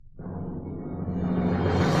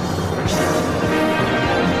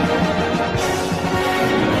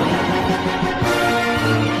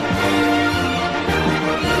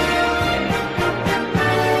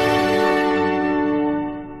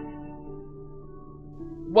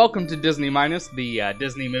Welcome to Disney Minus, the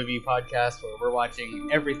Disney movie podcast where we're watching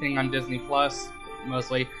everything on Disney Plus,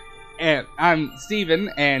 mostly. And I'm Steven,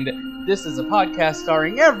 and this is a podcast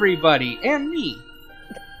starring everybody and me.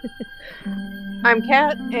 I'm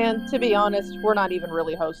Kat, and to be honest, we're not even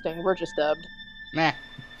really hosting. We're just dubbed. Nah.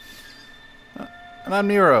 And I'm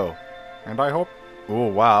Nero, and I hope... Oh,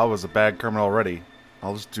 wow, that was a bad Kermit already.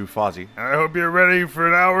 I'll just do Fozzie. I hope you're ready for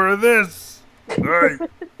an hour of this. All right.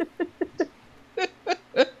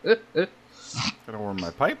 Gotta warm my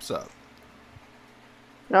pipes up.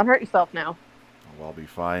 Don't hurt yourself now. Oh, I'll be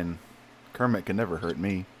fine. Kermit can never hurt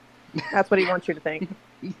me. That's what he wants you to think.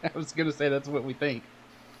 I was gonna say that's what we think.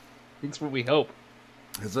 That's what we hope.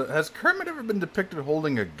 Has Kermit ever been depicted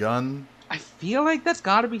holding a gun? I feel like that's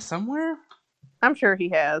gotta be somewhere. I'm sure he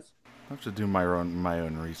has. I have to do my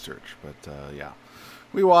own research, but yeah.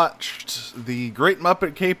 We watched The Great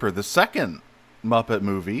Muppet Caper, the second Muppet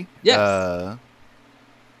movie. Yes.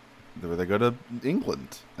 Where they go to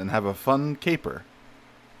England and have a fun caper.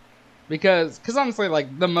 Because honestly,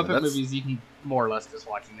 like, the Muppet movies you can more or less just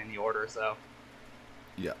watch in any order, so.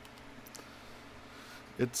 Yeah.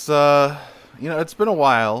 It's, it's been a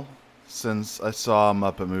while since I saw a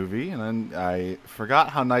Muppet movie, and I forgot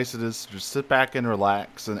how nice it is to just sit back and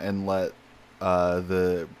relax and let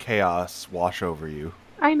the chaos wash over you.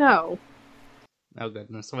 I know. Oh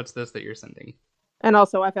goodness, what's this that you're sending? And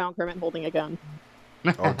also, I found Kermit holding a gun.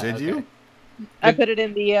 Oh, did you? I put it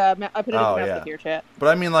in the message here, chat. But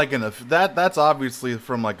I mean, like, that's obviously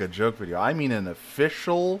from, like, a joke video. I mean an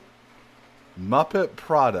official Muppet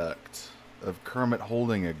product of Kermit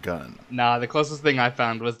holding a gun. Nah, the closest thing I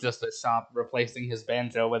found was just a shop replacing his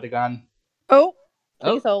banjo with a gun. Oh,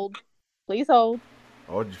 please hold. Please hold.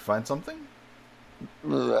 Oh, did you find something?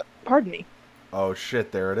 Pardon me. Oh,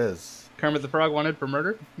 shit, there it is. Kermit the Frog wanted for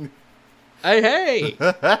murder? Hey!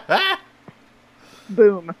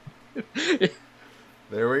 Boom.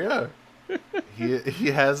 There we go. He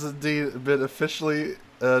has indeed been officially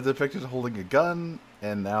depicted holding a gun,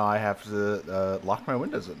 and now I have to lock my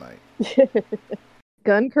windows at night.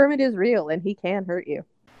 Gun Kermit is real, and he can hurt you.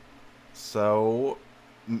 So,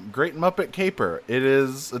 Great Muppet Caper. It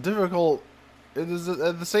is at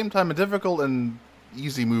the same time a difficult and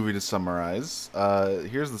easy movie to summarize.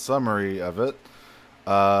 Here's the summary of it.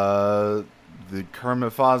 The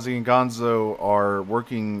Kermit, Fozzie, and Gonzo are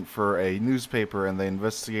working for a newspaper, and they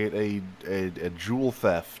investigate a jewel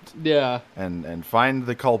theft. Yeah. And find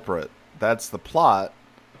the culprit. That's the plot.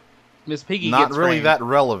 Miss Piggy not gets really framed. that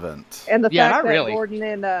relevant. And the fact that really. Gordon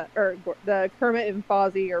and the Kermit and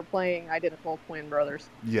Fozzie are playing identical twin brothers.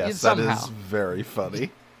 Yes, Somehow. that is very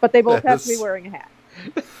funny. But they both have to be wearing a hat.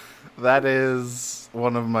 That is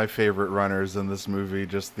one of my favorite runners in this movie,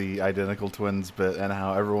 just the identical twins bit and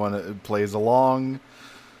how everyone plays along.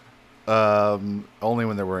 Only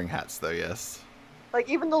when they're wearing hats, though, yes. Like,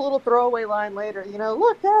 even the little throwaway line later,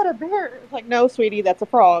 look, Dad, a bear. It's like, no, sweetie, that's a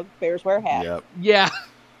frog. Bears wear hats. Yep. Yeah.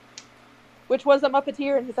 Which was a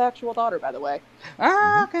Muppeteer and his actual daughter, by the way.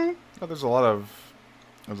 Ah, okay. Oh, there's a lot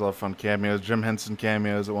of fun cameos. Jim Henson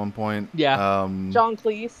cameos at one point. Yeah. John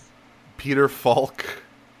Cleese. Peter Falk.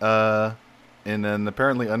 In an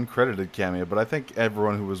apparently uncredited cameo, but I think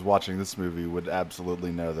everyone who was watching this movie would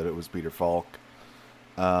absolutely know that it was Peter Falk.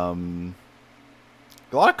 A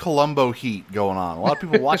lot of Columbo heat going on. A lot of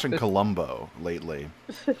people watching Columbo lately.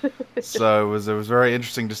 So it was very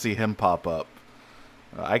interesting to see him pop up.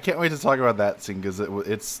 I can't wait to talk about that scene because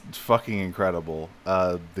it's fucking incredible.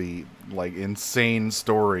 The insane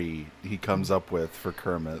story he comes up with for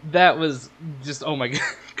Kermit. That was just, oh my god.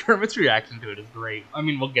 Kermit's reaction to it is great. I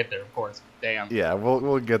mean, we'll get there, of course. Damn. Yeah,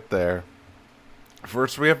 we'll get there.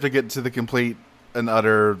 First, we have to get to the complete and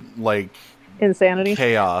utter insanity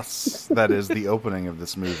chaos that is the opening of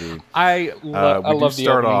this movie. I love the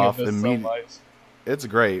opening of this so much. It's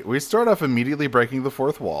great. We start off immediately breaking the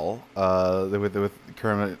fourth wall, with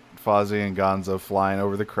Kermit, Fozzie, and Gonzo flying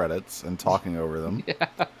over the credits and talking over them. Yeah.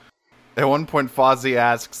 At one point, Fozzie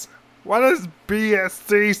asks, "What does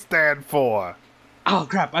BSC stand for?" Oh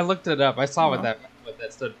crap! I looked it up. I saw what that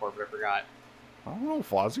stood for, but I forgot. I don't know,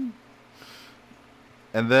 Fozzie.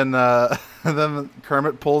 And then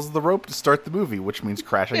Kermit pulls the rope to start the movie, which means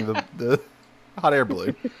crashing the hot air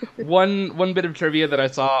balloon. One bit of trivia that I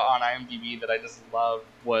saw on IMDb that I just love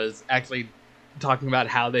was actually talking about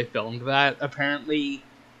how they filmed that. Apparently,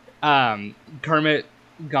 Kermit,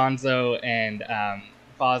 Gonzo, and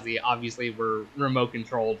Fozzie obviously were remote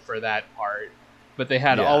controlled for that part, but they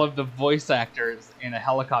had all of the voice actors in a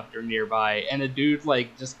helicopter nearby, and a dude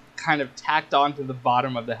just kind of tacked onto the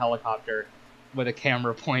bottom of the helicopter with a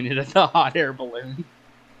camera pointed at the hot air balloon.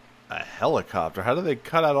 A helicopter? How did they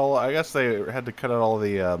cut out all? I guess they had to cut out all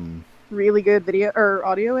the. Really good video or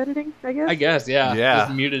audio editing, I guess. I guess, yeah. Yeah.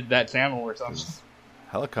 Just muted that channel or something.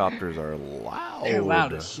 Helicopters are loud. They're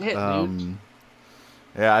loud as shit, dude.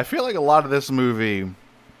 Yeah, I feel like a lot of this movie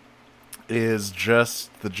is just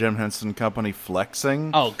the Jim Henson Company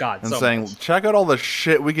flexing. Oh, God, and so saying, much. check out all the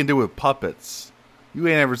shit we can do with puppets. You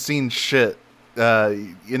ain't ever seen shit,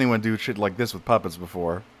 anyone do shit like this with puppets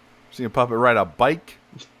before. Seen a puppet ride a bike?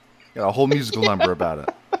 Got a whole musical number about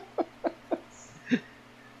it.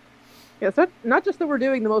 Yeah, so not just that we're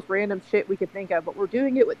doing the most random shit we could think of, but we're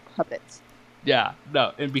doing it with puppets. Yeah,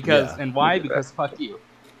 no, and and why? Because fuck you.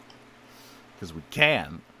 Because we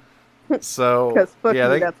can. So, Because fuck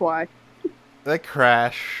yeah, you, that's why. they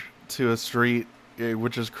crash to a street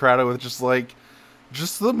which is crowded with just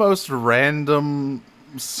the most random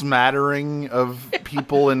smattering of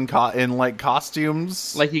people in like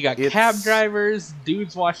costumes. Like, you got cab drivers,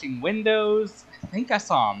 dudes washing windows. I think I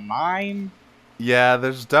saw a mime. Yeah,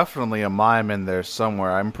 there's definitely a mime in there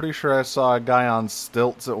somewhere. I'm pretty sure I saw a guy on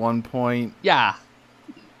stilts at one point. Yeah.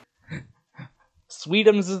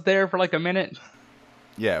 Sweetums is there for like a minute.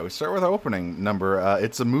 Yeah, we start with our opening number.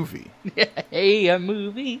 It's a movie. Hey, a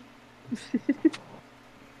movie.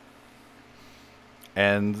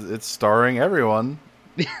 And it's starring everyone.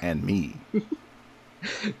 And me.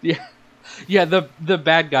 Yeah, the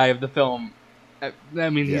bad guy of the film. I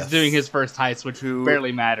mean, Yes. he's doing his first heist, which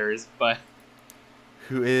barely matters, but...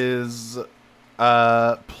 Who is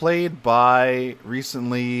played by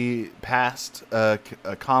recently passed a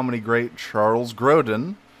comedy great Charles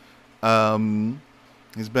Grodin.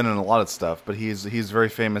 He's been in a lot of stuff, but he's very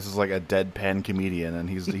famous as like a deadpan comedian, and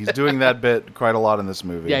he's doing that bit quite a lot in this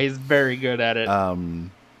movie. Yeah, he's very good at it.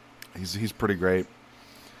 He's pretty great.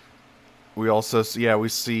 We also we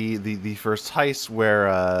see the first heist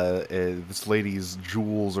where this lady's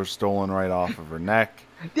jewels are stolen right off of her neck.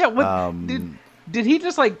 Yeah, what did he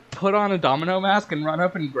just like put on a domino mask and run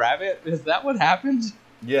up and grab it? Is that what happened?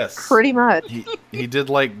 Yes, Pretty much. he did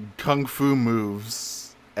like kung fu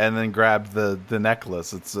moves and then grabbed the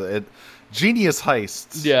necklace. It's genius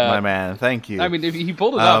heist, Yeah. my man. Thank you. I mean, if he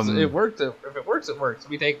pulled it off, it worked. If it works, it works.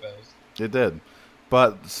 We take those. It did.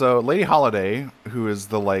 But so Lady Holiday, who is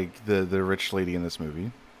the rich lady in this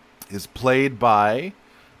movie, is played by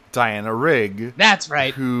Diana Rigg. That's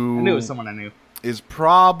right. Who I knew it was someone I knew. Is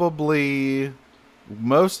probably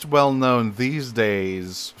most well known these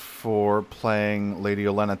days for playing Lady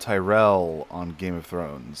Olenna Tyrell on Game of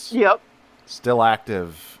Thrones. Yep. Still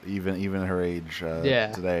active, even her age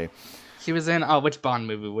today. She was in which Bond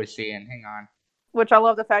movie was she in? Hang on. Which I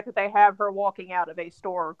love the fact that they have her walking out of a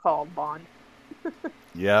store called Bond.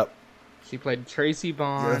 Yep. She played Tracy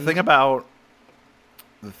Bond. The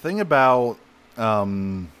thing about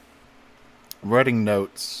writing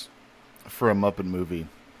notes for a Muppet movie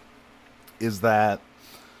is that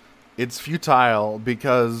it's futile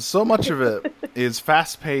because so much of it is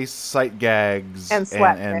fast-paced sight gags and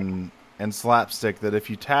slapstick. And slapstick that if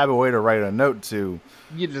you tab away to write a note to,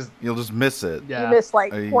 you'll just miss it. Yeah. You miss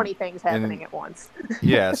like 20 things happening at once.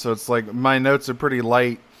 Yeah, so it's like my notes are pretty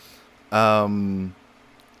light, and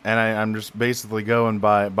I'm just basically going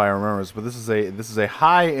by remembrance. But this is a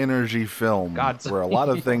high energy film where a lot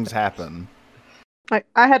of things happen.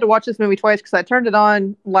 I had to watch this movie twice because I turned it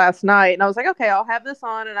on last night and I was like, okay, I'll have this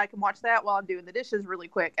on and I can watch that while I'm doing the dishes really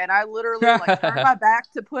quick. And I literally turned my back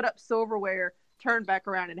to put up silverware, turned back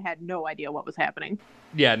around and had no idea what was happening.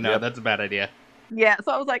 Yeah, no, That's a bad idea. Yeah,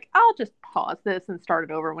 so I was like, I'll just pause this and start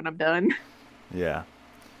it over when I'm done. Yeah.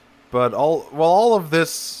 But all of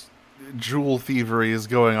this jewel thievery is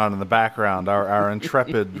going on in the background, our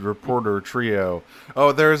intrepid reporter trio.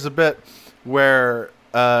 Oh, there's a bit where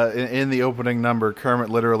in the opening number, Kermit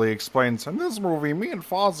literally explains, in this movie, me and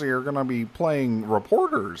Fozzie are going to be playing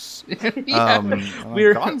reporters.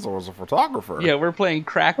 Gonzo is a photographer. Yeah, we're playing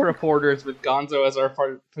crack reporters with Gonzo as our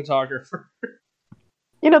photographer.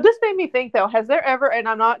 You know, this made me think, though, has there ever, and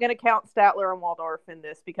I'm not going to count Statler and Waldorf in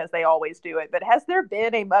this because they always do it, but has there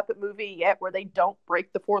been a Muppet movie yet where they don't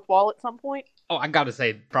break the fourth wall at some point? Oh, I gotta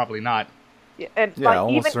say, probably not. Yeah, and yeah,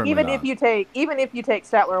 like, even not. if you take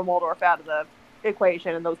Statler and Waldorf out of the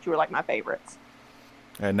equation, and those two are like my favorites.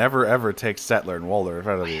 I never ever take Statler and Waldorf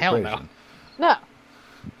out of the equation. No.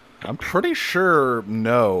 I'm pretty sure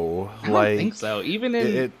no. I don't think so. Even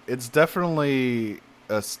in it's definitely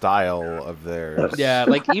a style of theirs. Yeah,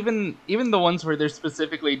 like even the ones where they're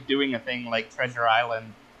specifically doing a thing like Treasure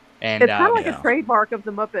Island, and it's kind of like a trademark of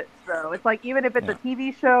the Muppets, though. It's like even if it's a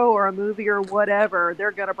TV show or a movie or whatever,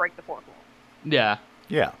 they're gonna break the fourth wall. Yeah.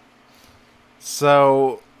 Yeah.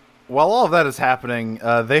 So while all of that is happening,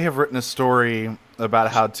 they have written a story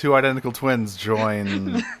about how two identical twins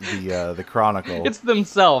join the Chronicle. It's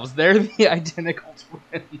themselves. They're the identical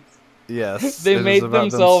twins. Yes, They it is made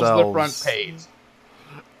about themselves the front page.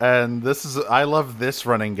 And I love this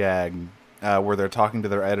running gag where they're talking to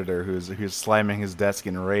their editor who's slamming his desk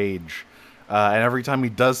in rage. And every time he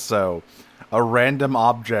does so, a random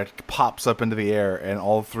object pops up into the air, and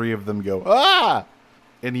all three of them go, "Ah!"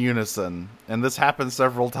 in unison. And this happens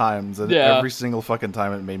several times, and every single fucking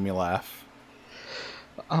time it made me laugh.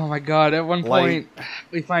 Oh my god, at one point,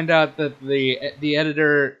 we find out that the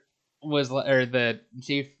editor was, or the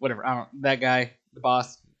chief, whatever, that guy, the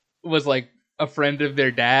boss, was like a friend of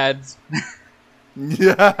their dad's.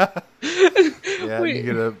 Yeah. Yeah, you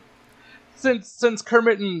get a... Since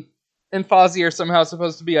Kermit and Fozzie are somehow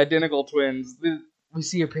supposed to be identical twins, we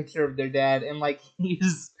see a picture of their dad, and like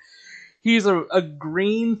he's a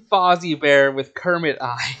green Fozzie bear with Kermit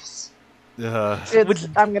eyes.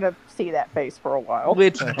 I'm gonna see that face for a while.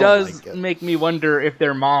 Which does make me wonder if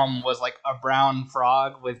their mom was like a brown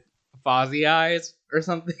frog with Fozzie eyes or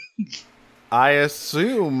something. I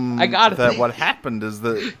assume what happened is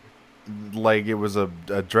that like it was a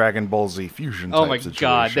Dragon Ball Z fusion type situation.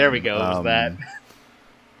 God, there we go. It was that.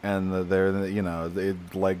 And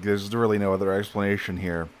there's really no other explanation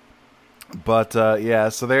here. But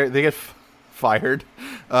so they get fired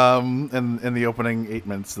in the opening 8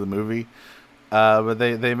 minutes of the movie. But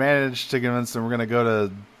they managed to convince them we're gonna go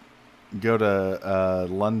to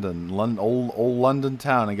London, old London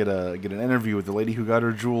town, and get an interview with the lady who got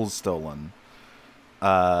her jewels stolen.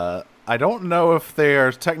 I don't know if they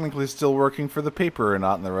are technically still working for the paper or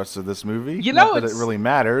not in the rest of this movie. Not that it really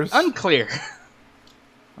matters. Unclear.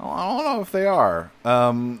 I don't know if they are.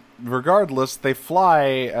 Regardless, they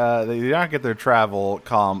fly. They do not get their travel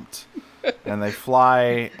comped, and they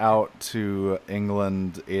fly out to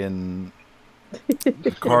England in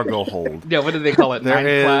cargo hold. Yeah, what do they call it?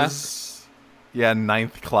 Ninth class? Yeah,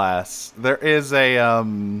 9th class. There is a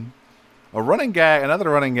running gag, another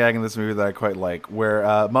running gag in this movie that I quite like, where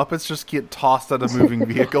Muppets just get tossed out of moving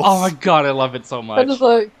vehicles. Oh my god, I love it so much. I'm just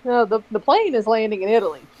like, no, the plane is landing in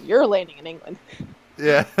Italy. You're landing in England.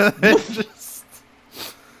 Yeah, they just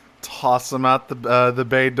toss them out the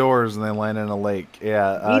bay doors and they land in a lake.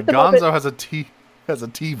 Yeah, Gonzo has a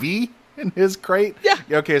TV in his crate. Yeah.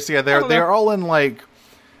 Okay, so yeah, they are all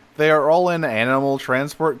in animal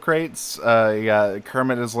transport crates.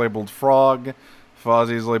 Kermit is labeled frog.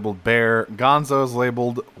 Fozzie is labeled bear. Gonzo is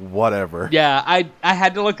labeled whatever. Yeah, I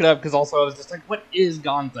had to look it up because also I was just like, what is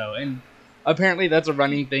Gonzo? And apparently that's a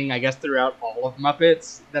running thing, I guess, throughout all of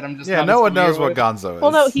Muppets that I'm just no one knows what Gonzo is.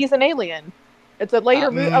 Well, no, he's an alien. It's a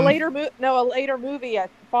later movie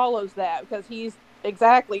follows that because he's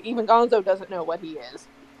exactly, even Gonzo doesn't know what he is.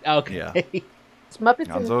 Okay. Yeah. It's Muppets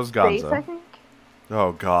Gonzo's in Space, Gonzo. I think.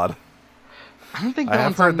 Oh God. I don't think I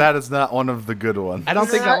have heard that is not one of the good ones. I don't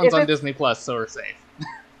think that one's on Disney Plus, so we're safe.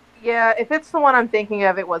 Yeah, if it's the one I'm thinking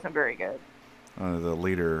of, it wasn't very good. The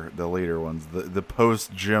later ones, the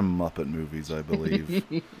post Jim Muppet movies, I believe.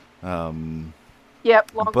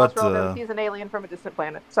 Yep, Long Lost Relative. He's an alien from a distant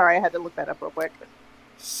planet. Sorry, I had to look that up real quick.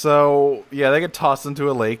 So yeah, they get tossed into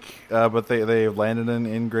a lake, but they landed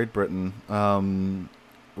in Great Britain,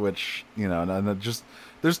 which and just.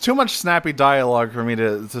 There's too much snappy dialogue for me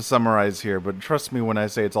to summarize here, but trust me when I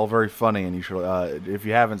say it's all very funny, and you should, if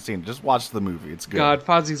you haven't seen it, just watch the movie. It's good. God,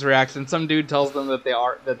 Fozzie's reaction. Some dude tells them that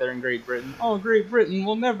they're in Great Britain. Oh, Great Britain,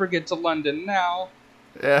 we'll never get to London now.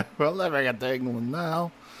 Yeah, we'll never get to England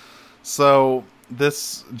now. So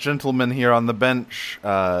this gentleman here on the bench,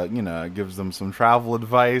 gives them some travel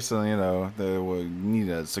advice, and they will need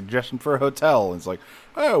a suggestion for a hotel. And it's like,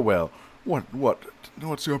 oh well,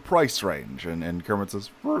 what's your price range? And Kermit says,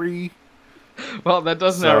 free. Well, that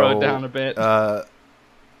does narrow it down a bit.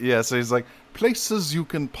 Yeah, so he's like, places you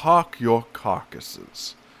can park your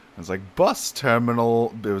carcasses. And it's like bus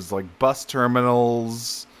terminal. It was like bus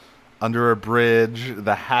terminals, under a bridge,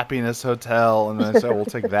 the Happiness Hotel, and then I said, we'll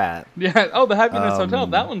take that. Yeah. Oh, the Happiness Hotel.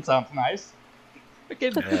 That one sounds nice.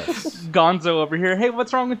 Okay, yes. Gonzo over here. Hey,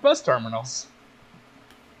 what's wrong with bus terminals?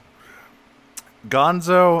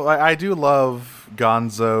 Gonzo, I do love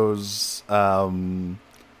Gonzo's, how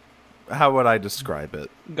would I describe it?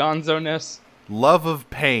 Gonzo-ness? Love of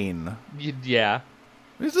pain. Yeah.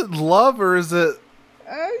 Is it love or is it...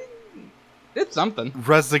 it's something.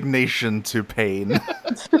 Resignation to pain.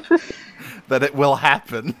 That it will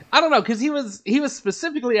happen. I don't know, because he was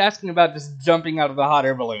specifically asking about just jumping out of the hot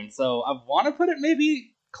air balloon, so I want to put it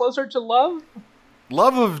maybe closer to love?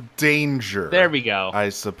 Love of danger. There we go. I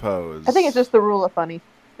suppose. I think it's just the rule of funny.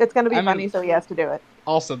 It's going to be funny, so he has to do it.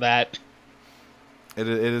 Also that. It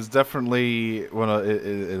is definitely it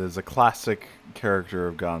is a classic character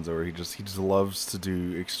of Gonzo where he just loves to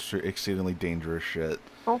do exceedingly dangerous shit.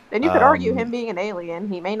 Well, and you could argue him being an alien,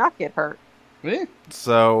 he may not get hurt. Yeah.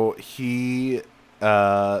 So he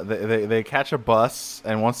they catch a bus,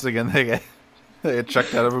 and once again they get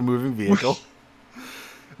checked out of a moving vehicle.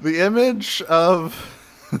 The image of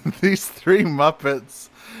these three Muppets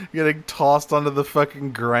getting tossed onto the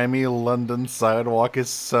fucking grimy London sidewalk is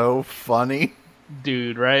so funny.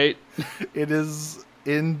 Dude, right? It is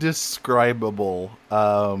indescribable,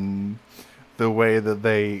 the way that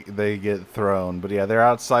they get thrown. But yeah, they're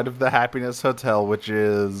outside of the Happiness Hotel, which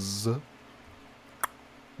is,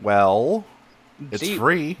 well, it's Cheap.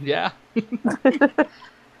 free. Yeah.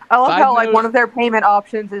 I love how like $5. one of their payment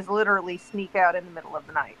options is literally sneak out in the middle of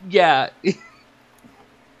the night. Yeah.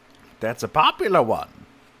 That's a popular one.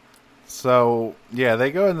 So yeah,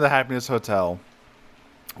 they go into the Happiness Hotel,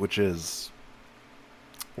 which is,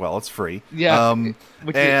 well, it's free. Yeah.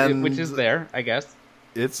 Which and is there, I guess.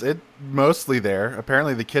 It's mostly there.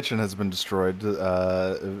 Apparently, the kitchen has been destroyed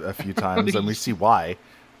a few times, and we see why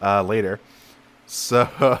later.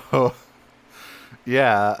 So,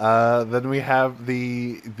 yeah. Then we have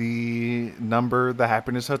the number, the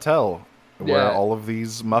Happiness Hotel, where all of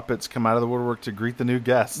these Muppets come out of the woodwork to greet the new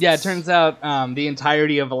guests. Yeah, it turns out the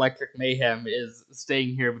entirety of Electric Mayhem is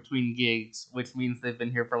staying here between gigs, which means they've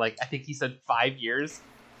been here for like, I think he said 5 years.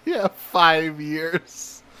 Yeah, 5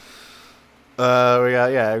 years. We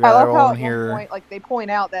got I love how everyone at here. one point, like they point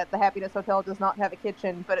out that the Happiness Hotel does not have a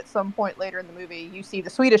kitchen, but at some point later in the movie, you see the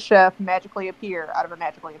Swedish chef magically appear out of a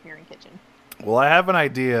magically appearing kitchen. Well, I have an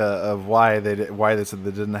idea of why they said they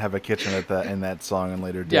didn't have a kitchen in that song and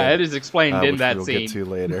later did. Yeah, it is explained in which that we'll scene. get to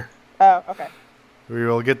later. Oh, okay. We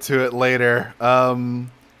will get to it later.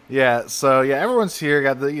 Yeah, so yeah, everyone's here.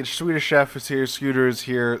 Got the Swedish chef is here, Scooter is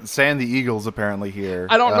here, Sandy Eagle's apparently here.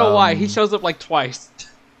 I don't know why. He shows up like twice.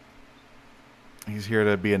 He's here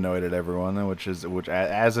to be annoyed at everyone, which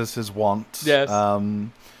as is his wont. Yes.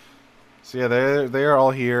 So yeah, they are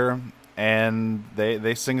all here, and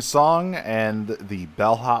they sing a song, and the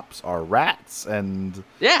bellhops are rats, and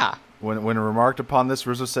Yeah. when remarked upon this,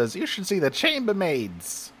 Rizzo says, "You should see the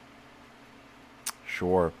chambermaids."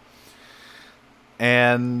 Sure.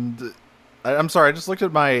 And I'm sorry, I just looked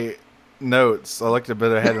at my notes. I looked a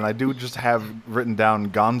bit ahead, and I do just have written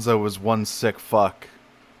down Gonzo was one sick fuck.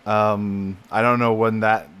 I don't know when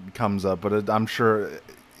that comes up, but I'm sure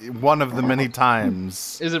one of the many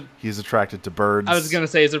times he's attracted to birds. I was going to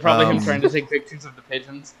say, is it probably him trying to take pictures of the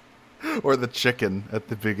pigeons? Or the chicken at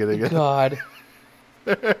the beginning. God.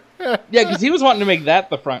 Yeah, because he was wanting to make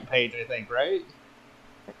that the front page, I think, right?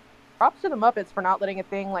 Props to the Muppets for not letting a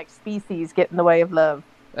thing like species get in the way of love.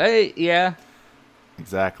 Hey, yeah.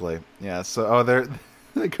 Exactly. Yeah, so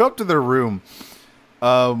they go up to their room.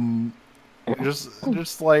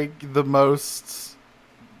 Just like the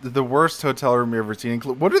worst hotel room you've ever seen.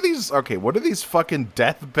 What are these fucking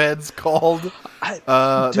deathbeds called?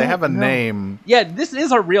 They have a name. Yeah, this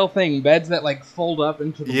is a real thing. Beds that like fold up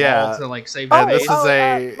into the wall to like save space.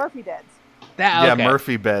 Murphy beds. Okay.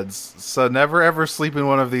 Murphy beds. So never ever sleep in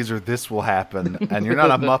one of these or this will happen. And you're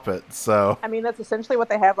not a Muppet, so. I mean, that's essentially what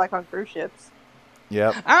they have like on cruise ships.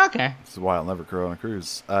 Yep. Okay. This is why I'll never go on a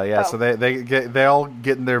cruise. So they all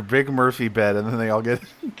get in their big Murphy bed, and then they all get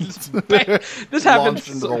this happens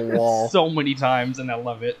into the wall. so many times, and I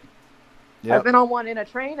love it. Yep. I've been on one in a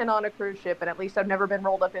train and on a cruise ship, and at least I've never been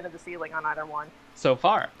rolled up into the ceiling on either one. So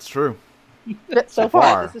far. It's true. So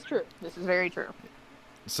far, this is true. This is very true.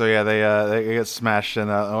 So yeah, they get smashed in.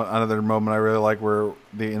 Another moment I really like where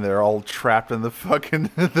they're all trapped in the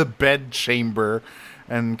fucking the bed chamber.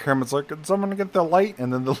 And Kermit's like, "Can someone get the light?"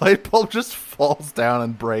 And then the light bulb just falls down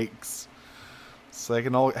and breaks. So they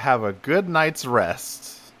can all have a good night's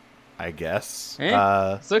rest, I guess.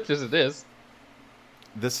 Such as it is.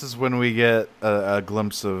 This is when we get a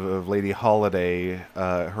glimpse of Lady Holiday,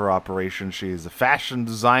 her operation. She's a fashion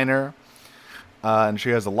designer, and she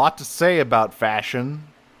has a lot to say about fashion,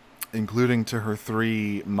 including to her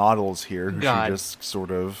three models here, who she just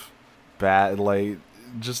sort of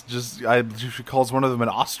she calls one of them an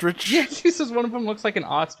ostrich. Yeah, she says one of them looks like an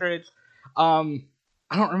ostrich.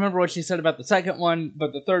 I don't remember what she said about the second one,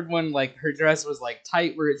 but the third one, like, her dress was like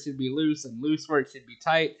tight where it should be loose and loose where it should be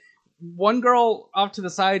tight. One girl off to the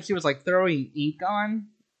side, she was like throwing ink on,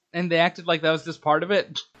 and they acted like that was just part of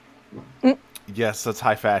it. Yes, that's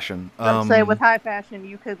high fashion. I'd say with high fashion,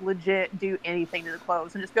 you could legit do anything to the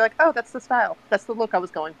clothes and just be like, "Oh, that's the style. That's the look I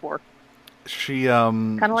was going for." She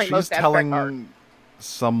kind of like she's most telling art.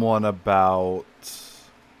 someone about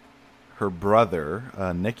her brother,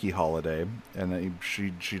 Nikki Holiday, and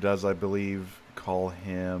she does, I believe, call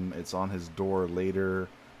him. It's on his door later.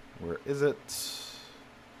 Where is it?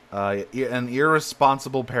 An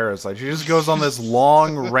irresponsible parasite. She just goes on this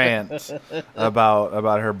long rant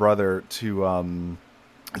about her brother to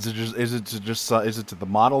is it to the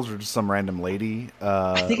models or just some random lady?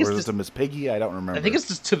 I think it's or is just it to Miss Piggy? I don't remember. I think it's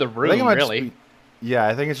just to the I think room, it might really. just be- yeah,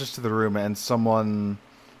 I think it's just to the room, and someone,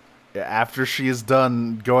 after she is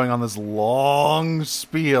done going on this long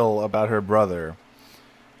spiel about her brother,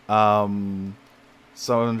 someone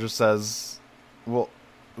just says, "Well,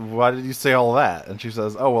 why did you say all that?" And she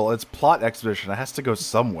says, "Oh, well, it's plot exposition. It has to go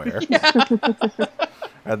somewhere."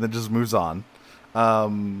 And then just moves on.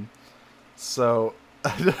 So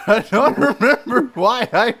I don't remember why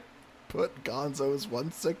I put Gonzo as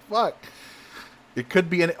one sick fuck. It could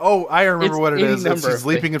be an... Oh, I remember what it is. It's he's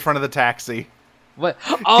leaping in front of the taxi. What?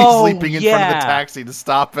 Oh, he's leaping in front of the taxi to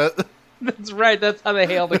stop it. That's right. That's how they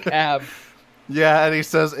hail the cab. Yeah, and he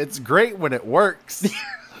says, "It's great when it works."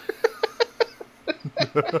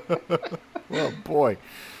 Oh, boy.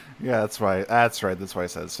 Yeah, that's right. That's right. That's what I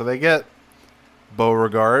said. So they get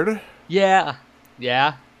Beauregard. Yeah.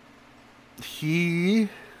 Yeah. He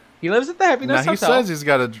lives at the Happiness Now, Hotel. he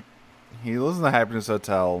says he lives in the Happiness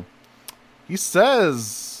Hotel. He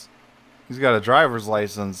says he's got a driver's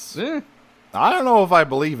license. I don't know if I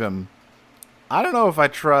believe him. I don't know if I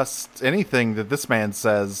trust anything that this man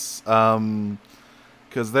says. Because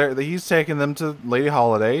he's taking them to Lady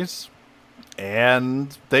Holiday's,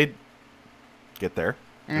 and they get there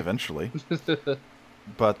eventually.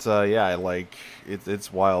 But yeah, like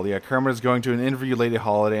it's wild. Yeah, Kermit is going to an interview Lady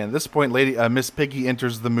Holiday, and at this point, Miss Piggy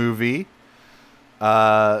enters the movie,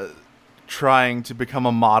 trying to become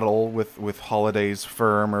a model with Holiday's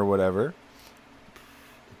firm or whatever.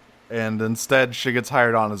 And instead, she gets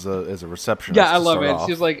hired on as a receptionist. Yeah, I love it.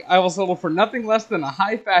 She's like, "I will settle for nothing less than a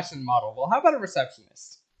high fashion model." Well, how about a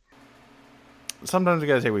receptionist? Sometimes you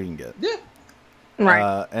gotta take what you can get. Yeah.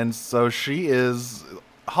 Right. And so she is...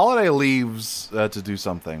 Holiday leaves to do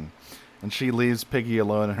something. And she leaves Piggy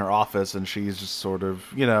alone in her office, and she's just sort of,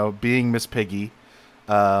 being Miss Piggy.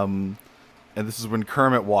 And this is when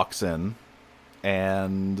Kermit walks in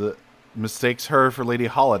and mistakes her for Lady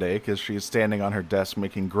Holiday because she's standing on her desk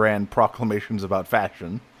making grand proclamations about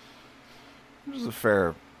fashion. Which is a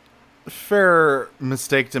fair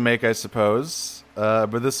mistake to make, I suppose.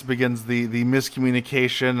 But this begins the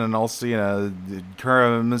miscommunication, and also,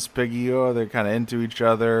 Kermit and Miss Piggy, they're kind of into each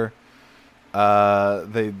other.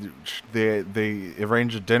 They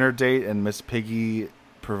arrange a dinner date, and Miss Piggy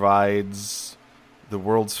provides the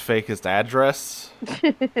world's fakest address.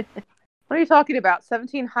 What are you talking about?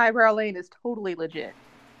 17 Highbrow Lane is totally legit.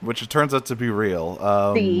 Which it turns out to be real.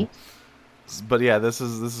 But yeah, this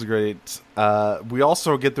is great. We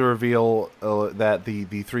also get the reveal that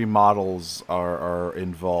the three models are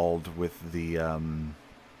involved with the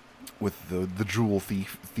jewel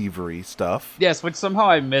thievery stuff. Yes, which somehow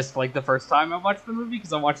I missed like the first time I watched the movie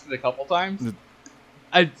because I watched it a couple times.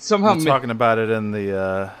 I somehow talking about it in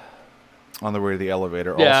the on the way to the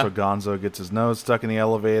elevator. Yeah. Also, Gonzo gets his nose stuck in the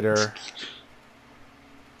elevator.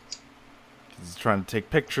 He's trying to take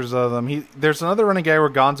pictures of them. There's another running guy where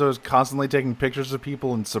Gonzo is constantly taking pictures of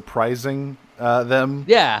people and surprising them.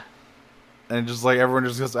 Yeah. And just like everyone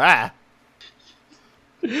just goes, "Ah!"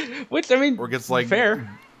 Which, I mean, or gets like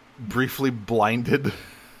fair. Briefly blinded.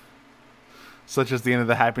 Such as the end of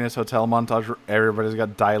the Happiness Hotel montage where everybody's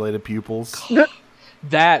got dilated pupils.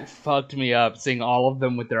 That fucked me up, seeing all of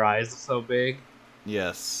them with their eyes so big.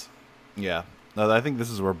 Yes. Yeah. No, I think this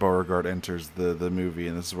is where Beauregard enters the movie,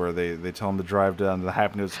 and this is where they tell him to drive down to the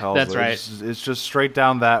Happiness Hotel. That's right. It's just straight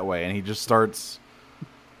down that way, and he just starts...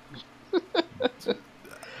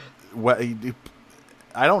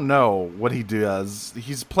 I don't know what he does.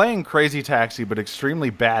 He's playing Crazy Taxi, but extremely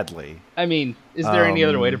badly. I mean, is there any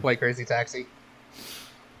other way to play Crazy Taxi?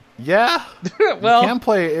 Yeah. Well, you can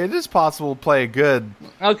play. It is possible to play good.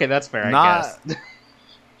 Okay, that's fair, I guess.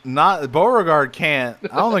 Beauregard can't.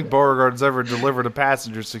 I don't think Beauregard's ever delivered a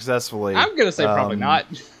passenger successfully. I'm going to say probably not,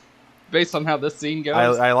 based on how this scene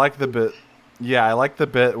goes. I like the bit. Yeah, I like the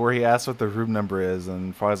bit where he asks what the room number is,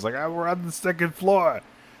 and Fry's like, "We're on the second floor."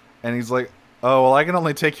 And he's like, "Oh, well, I can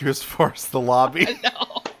only take you as far as the lobby." I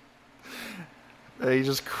know. He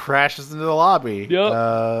just crashes into the lobby.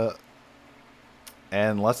 Yep.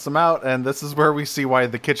 And lets them out, and this is where we see why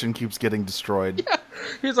the kitchen keeps getting destroyed. Yeah.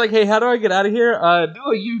 He's like, "Hey, how do I get out of here?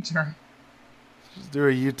 Do a U-turn." Just do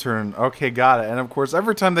a U-turn. Okay, got it. And of course,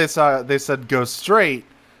 every time they said go straight,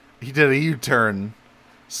 he did a U-turn.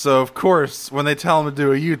 So of course, when they tell him to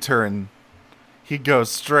do a U-turn, he goes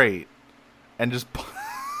straight and just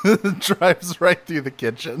drives right through the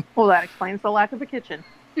kitchen. Well, that explains the lack of a kitchen.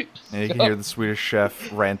 And you can hear the Swedish Chef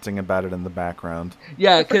ranting about it in the background.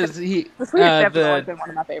 Yeah, because he The Swedish Chef has the always been one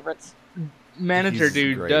of my favorites. manager He's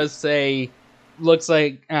dude great. does say, it looks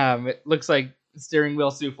like steering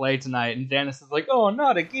wheel souffle tonight, and Janice is like, oh,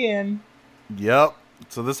 not again. Yep.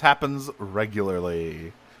 So this happens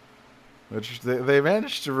regularly. Which they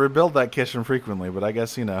managed to rebuild that kitchen frequently, but I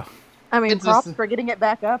guess, I mean, It's props just- for getting it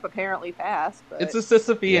back up apparently fast, but It's a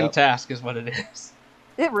Sisyphean Yep. task, is what it is.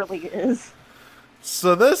 it really is.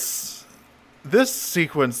 So this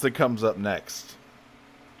sequence that comes up next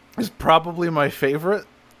is probably my favorite,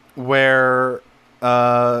 where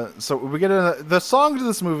so we get the songs of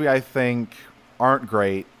this movie I think aren't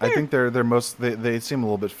great. I think they seem a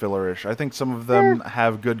little bit fillerish. I think some of them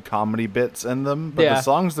have good comedy bits in them, but Yeah. the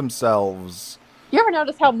songs themselves, You ever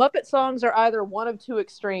notice how Muppet songs are either one of two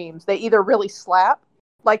extremes? They either really slap,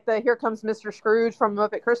 like the Here Comes Mr. Scrooge from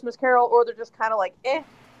Muppet Christmas Carol, or they're just kind of like, eh.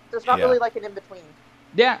 There's not Yeah. really like an in-between.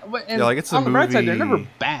 Yeah, and Yeah, like, it's a on the bright side, they're movie- never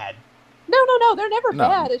bad. No, they're never No.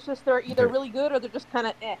 bad. It's just they're either They're- really good or they're just kind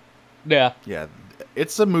of eh. Yeah. yeah,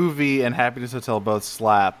 it's a movie and Happiness Hotel both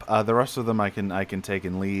slap. The rest of them I can take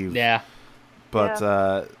and leave. Yeah. But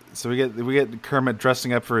so we get Kermit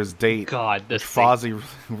dressing up for his date. God, this Which Fozzie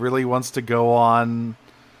really wants to go on,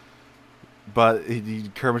 but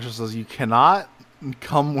Kermit just says, "You cannot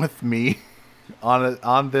come with me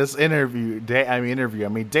on this interview. Date.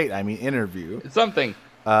 something.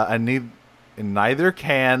 And neither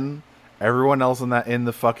can everyone else in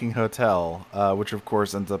the fucking hotel, which of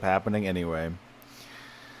course ends up happening anyway.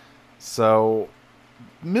 So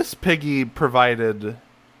Miss Piggy provided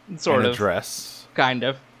Sort an of. address. Kind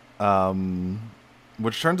of.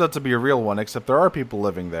 Which turns out to be a real one, except there are people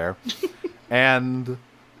living there. And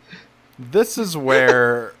this is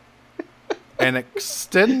where an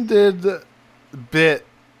extended bit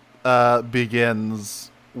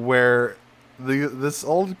begins, where this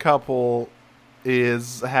old couple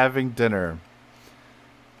is having dinner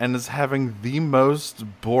and is having the most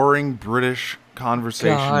boring British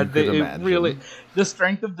conversation you could imagine. The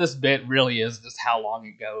strength of this bit really is just how long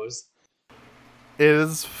it goes. It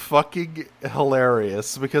is fucking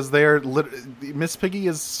hilarious because they are Miss Piggy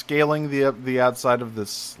is scaling the outside of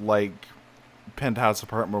this like penthouse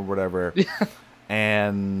apartment or whatever,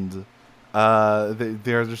 and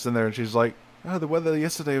they're just in there, and she's like, "Oh, the weather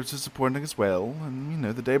yesterday was disappointing as well, and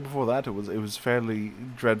the day before that it was fairly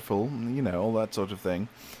dreadful, all that sort of thing."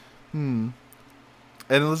 And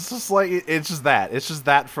it's just like it's just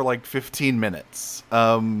that for like 15 minutes.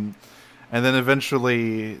 And then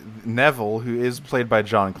eventually Neville, who is played by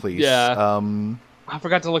John Cleese, Yeah. I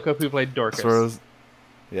forgot to look up who played Dorcas. sort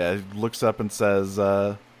of, looks up and says,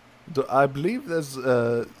 "I believe there's."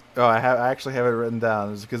 I actually have it written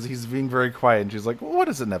down. It's because he's being very quiet, and she's like, "Well, what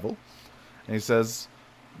is it, Neville?" And he says,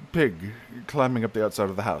 "Pig climbing up the outside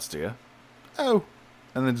of the house, dear." Oh,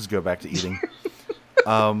 and then just go back to eating.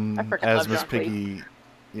 freaking As love Miss John Cleese. Piggy.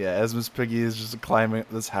 Yeah, as Miss Piggy is just climbing up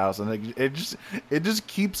this house, and it just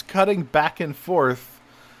keeps cutting back and forth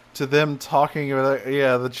to them talking about,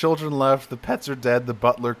 the children left, the pets are dead, the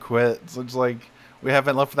butler quit. So it's like, we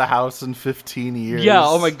haven't left the house in 15 years. Yeah,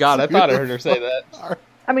 oh my god, I thought I heard her say that.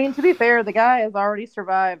 I mean, to be fair, the guy has already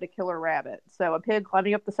survived a killer rabbit, so a pig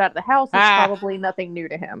climbing up the side of the house is probably nothing new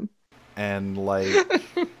to him. And like,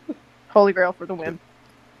 Holy Grail for the win.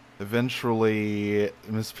 eventually,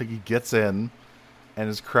 Miss Piggy gets in and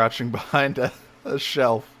is crouching behind a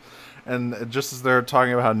shelf. And just as they're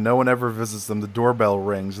talking about how no one ever visits them, the doorbell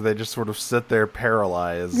rings. They just sort of sit there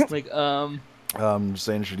paralyzed. Like,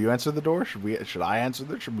 Saying, should you answer the door? Should I answer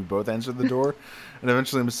it? Should we both answer the door? And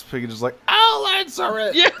eventually Miss Piggy just like, I'll answer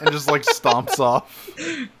it! Yeah. And just like stomps off.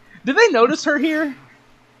 did they notice her here?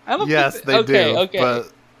 I don't Yes, think they do. Okay.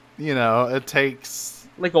 But, it takes...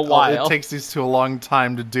 Like a while. It takes these two a long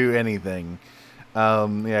time to do anything.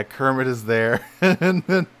 Kermit is there. And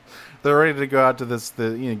then they're ready to go out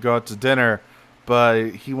to go out to dinner. But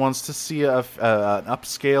he wants to see an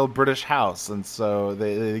upscale British house, and so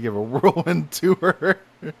they give a whirlwind tour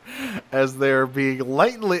as they're being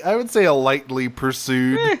lightly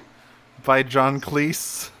pursued by John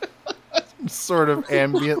Cleese, sort of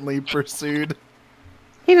ambiently pursued.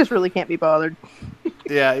 He just really can't be bothered.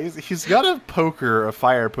 Yeah, he's got a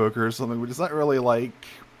fire poker or something, but he's not really like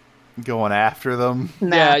going after them.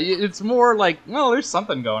 Nah. Yeah, it's more like, well, there's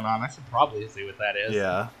something going on. I should probably see what that is.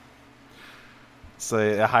 Yeah. So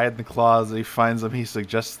they hide in the closet. He finds them. He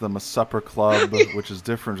suggests them a supper club, which is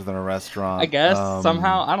different than a restaurant. I guess,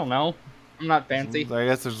 somehow. I don't know. I'm not fancy. I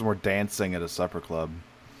guess there's more dancing at a supper club.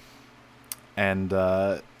 And,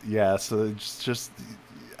 so it's just...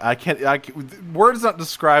 words not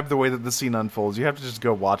describe the way that the scene unfolds. You have to just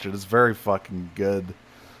go watch it. It's very fucking good.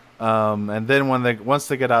 And then once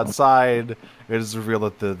they get outside, it is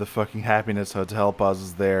revealed that the fucking Happiness Hotel Bus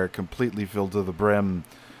is there, completely filled to the brim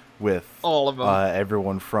with all of them.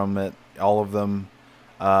 Everyone from it, all of them.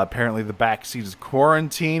 Apparently the back seat is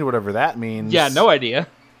quarantined, whatever that means. Yeah, no idea.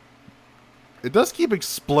 It does keep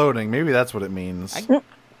exploding. Maybe that's what it means.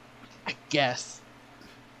 I guess.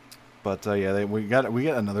 But yeah, we get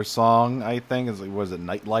another song. I think was it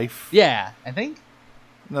Nightlife? Yeah, I think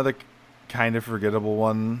another kind of forgettable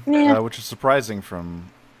one, which is surprising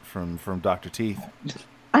from Dr. Teeth.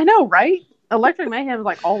 I know, right? Electric Mayhem is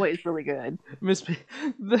like always really good. Miss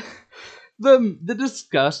the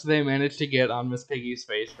disgust they managed to get on Miss Piggy's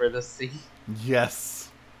face for this scene. Yes,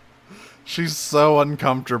 she's so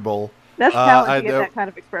uncomfortable. That's talent to get that kind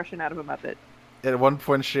of expression out of a Muppet. At one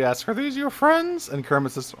point, she asks, "Are these your friends?" And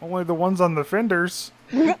Kermit says, "Only the ones on the fenders."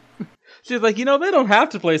 She's like, they don't have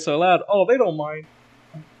to play so loud. Oh, they don't mind.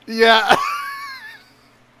 Yeah.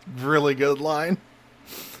 Really good line.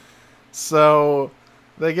 So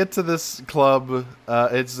they get to this club.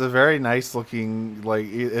 It's a very nice looking,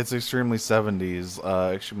 it's extremely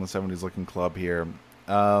 70s looking club here.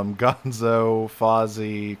 Gonzo,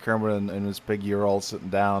 Fozzie, Kermit, and Miss Piggy are all sitting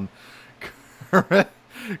down.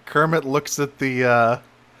 Kermit looks at the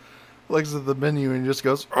menu and just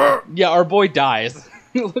goes, "Arr!" Yeah, our boy dies.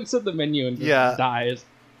 He looks at the menu and just dies.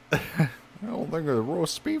 I don't think a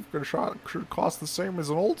roast beef should cost the same as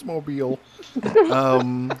an Oldsmobile.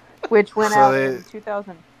 Which went out in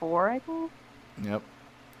 2004, I think. Yep.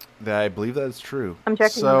 I believe that's true. I'm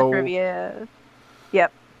checking the trivia.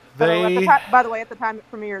 Yep. By the way, at the time it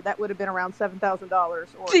premiered, that would have been around $7,000 or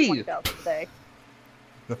 $20,000 a day.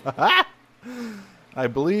 I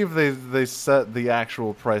believe they set the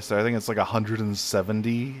actual price there. I think it's like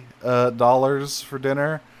 $170 for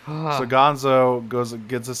dinner. So Gonzo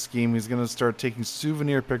gets a scheme. He's gonna start taking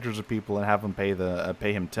souvenir pictures of people and have them pay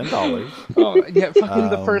him $10. Oh yeah, fucking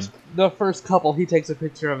the first couple. He takes a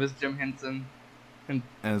picture of his Jim Henson and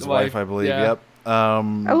his wife, I believe. Yeah. Yep. I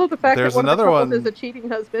love the fact that one of the couples is a cheating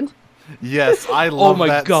husband. Yes, I love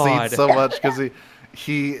that God. scene so much because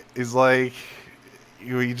he is like.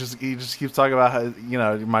 He just keeps talking about how,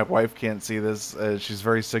 my wife can't see this. She's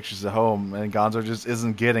very sick. She's at home, and Gonzo just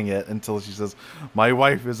isn't getting it until she says, "My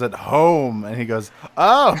wife is at home," and he goes,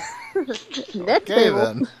 "Oh, okay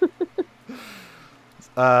then."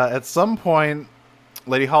 At some point,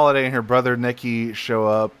 Lady Holiday and her brother Nicky show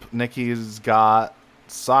up. Nicky's got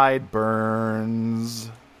sideburns.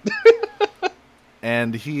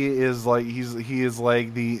 And he is like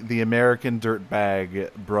the American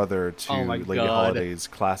dirtbag brother to Lady Holiday's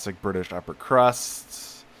classic British upper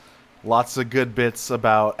crust. Lots of good bits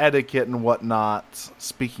about etiquette and whatnot.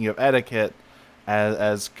 Speaking of etiquette,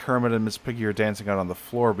 as Kermit and Miss Piggy are dancing out on the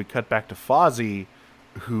floor, we cut back to Fozzie,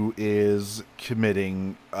 who is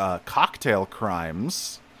committing cocktail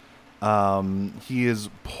crimes. He is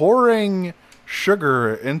pouring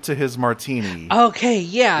sugar into his martini. Okay,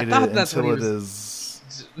 yeah, I thought that's what he was... Until it is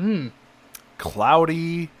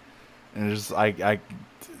cloudy, and it's just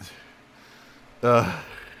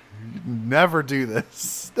never do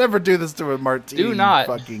this. Never do this to a martini. Do not.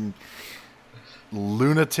 Fucking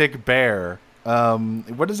lunatic bear.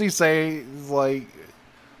 What does he say? He's like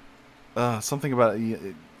something about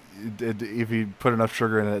if you put enough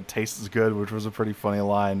sugar in it, it tastes good, which was a pretty funny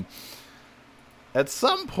line. At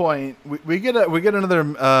some point, we get another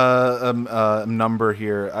number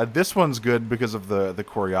here. This one's good because of the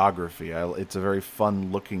choreography. It's a very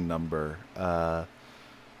fun looking number.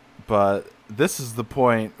 But this is the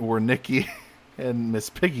point where Nicky and Miss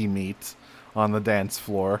Piggy meet on the dance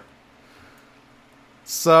floor.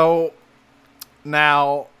 So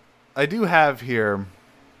now I do have here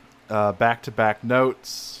back-to-back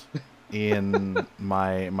notes in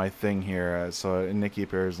my thing here. So Nicky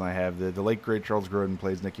appears, and I have the late great Charles Grodin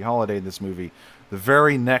plays Nicky Holiday in this movie. The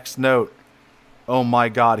very next note, oh my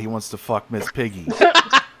God, he wants to fuck Miss Piggy.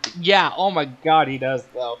 Yeah, oh my God, he does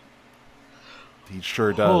though. He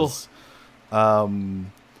sure does. There's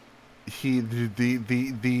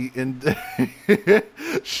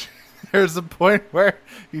a point where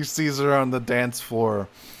he sees her on the dance floor,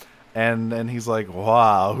 and he's like,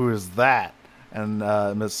 "Wow, who is that?" And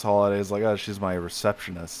Miss Holiday is like, "Oh, she's my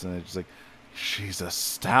receptionist." And it's like, "She's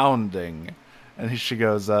astounding." And she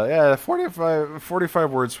goes, "Yeah,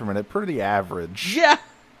 45 words per minute, pretty average." Yeah.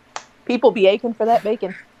 People be aching for that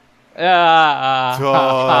bacon. No.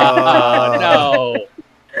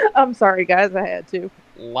 I'm sorry, guys. I had to.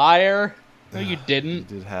 Liar. No, you didn't.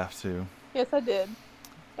 You did have to. Yes, I did.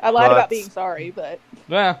 I lied about being sorry, but...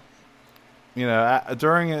 Yeah.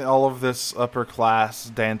 during all of this upper class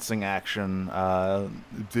dancing action,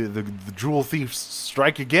 the jewel thieves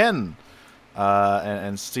strike again,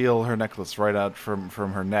 and steal her necklace right out from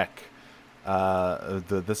her neck.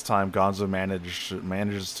 This time Gonzo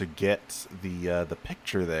manages to get the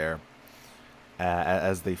picture there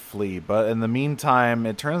as they flee. But in the meantime,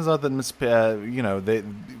 it turns out that they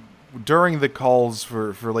during the calls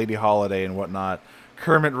for Lady Holiday and whatnot,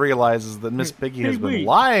 Kermit realizes that Miss Piggy has been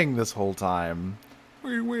lying this whole time.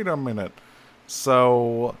 Wait a minute.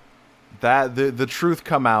 So that the truth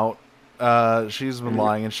come out. She's been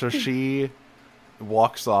lying, and so she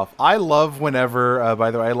walks off. I love whenever, by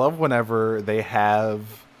the way, they have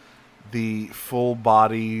the full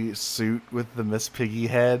body suit with the Miss Piggy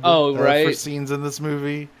head. Oh, right. For scenes in this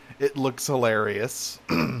movie, it looks hilarious.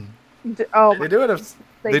 Oh, they do it.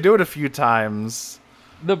 They do it a few times.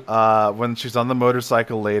 When she's on the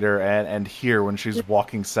motorcycle later, and here when she's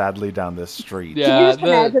walking sadly down this street. Yeah, can you just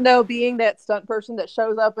imagine though being that stunt person that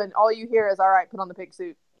shows up and all you hear is, "All right, put on the pig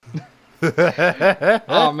suit."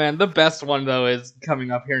 Oh man, the best one though is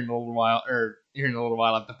coming up here in a little while,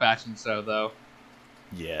 at the fashion show though.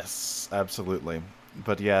 Yes, absolutely.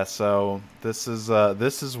 But yeah, so this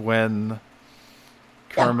is when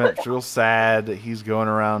Kermit's real sad. He's going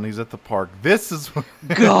around. He's at the park. This is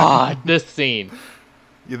God, this scene.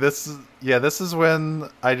 Yeah, this is when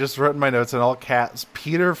I just wrote in my notes in all caps,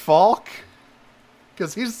 Peter Falk,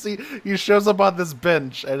 because he shows up on this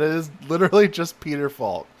bench and it is literally just Peter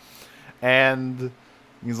Falk, and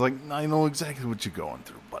he's like, I know exactly what you're going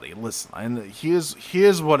through, buddy. Listen,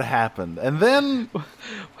 here's what happened, and then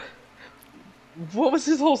what was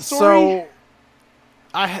his whole story?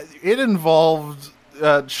 So, it involved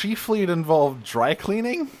chiefly dry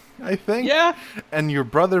cleaning. I think. Yeah. And your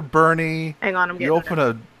brother Bernie. Hang on, you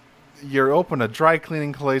open a dry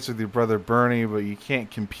cleaning place with your brother Bernie, but you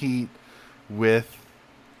can't compete with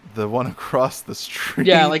the one across the street.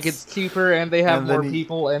 Yeah, like it's cheaper and they have more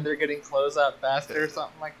people and they're getting clothes out faster or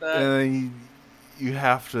something like that. And you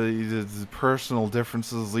have to. The personal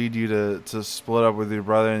differences lead you to split up with your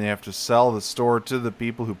brother, and you have to sell the store to the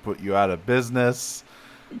people who put you out of business.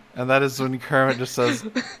 And that is when Kermit just says,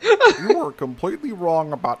 "You were completely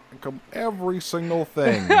wrong about every single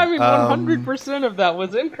thing." I mean, 100% of that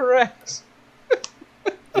was incorrect.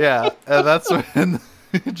 Yeah, and that's when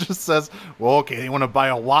he just says, "Well, okay, you want to buy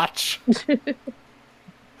a watch?" All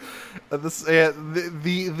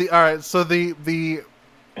right. So the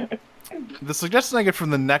suggestion I get from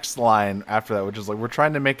the next line after that, which is like, "We're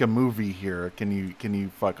trying to make a movie here. Can you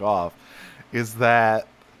fuck off?" Is that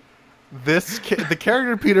the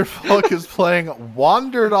character Peter Falk is playing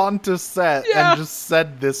wandered onto set and just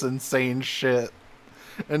said this insane shit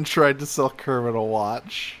and tried to sell Kermit a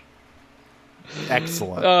watch.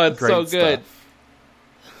 Excellent. Oh, it's great so good.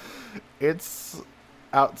 Stuff. It's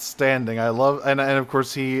outstanding. I love, and of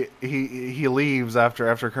course he leaves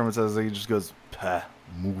after Kermit says that. He just goes, "Pah,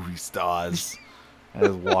 movie stars," and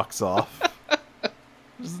just walks off.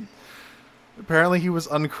 Apparently he was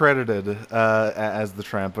uncredited as the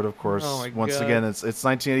Tramp, but of course, once again, it's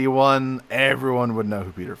 1981. Everyone would know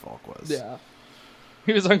who Peter Falk was. Yeah,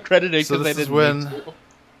 he was uncredited because they didn't need to.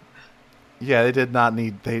 Yeah, they did not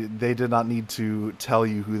need to tell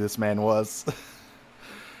you who this man was.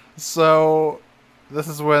 So this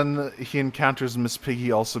is when he encounters Miss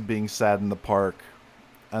Piggy also being sad in the park.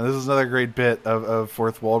 And this is another great bit of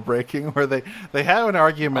fourth wall breaking where they have an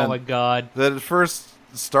argument. Oh my God. That at first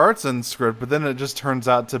starts in script, but then it just turns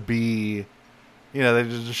out to be, he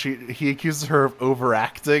accuses her of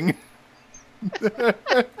overacting. They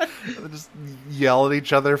just yell at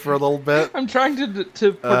each other for a little bit. I'm trying to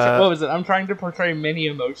portray, what was it? I'm trying to portray many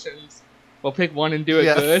emotions. Well, pick one and do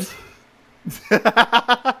it good.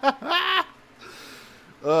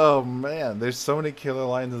 Oh man, there's so many killer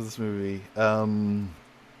lines in this movie.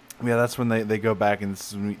 Yeah, that's when they go back, and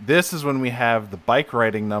this is when we have the bike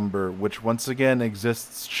riding number, which once again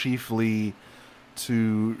exists chiefly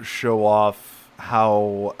to show off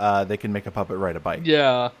how they can make a puppet ride a bike.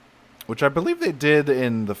 Yeah. Which I believe they did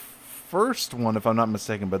in the first one, if I'm not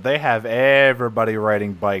mistaken, but they have everybody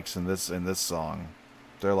riding bikes in this song.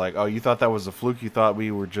 They're like, "Oh, you thought that was a fluke? You thought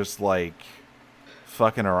we were just like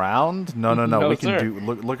fucking around? No, we can do.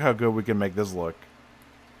 Look how good we can make this look."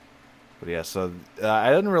 But yeah, so I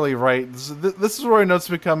didn't really write. This is where my notes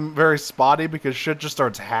become very spotty because shit just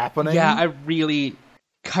starts happening. Yeah, I really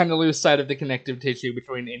kind of lose sight of the connective tissue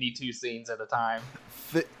between any two scenes at a time.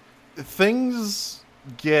 Things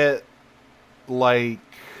get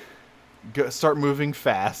start moving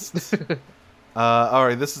fast. All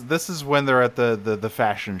right, this is when they're at the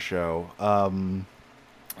fashion show.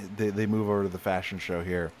 They move over to the fashion show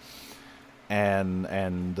here.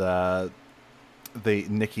 and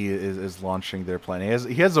Nikki is launching their plan.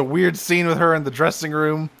 He has a weird scene with her in the dressing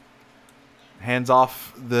room. Hands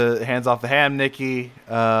off the ham, Nikki.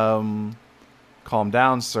 Calm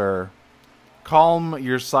down, sir. Calm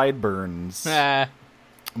your sideburns,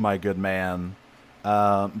 my good man.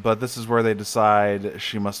 But this is where they decide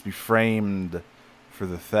she must be framed for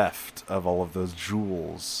the theft of all of those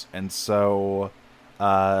jewels. And so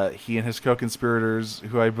he and his co-conspirators,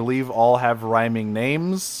 who I believe all have rhyming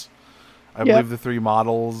names. I believe the three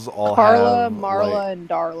models all Carla, have... Marla, and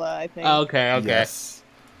Darla, I think. Okay. Yes.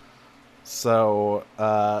 So,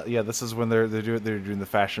 this is when they're doing the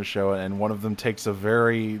fashion show, and one of them takes a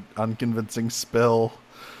very unconvincing spill.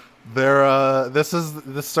 This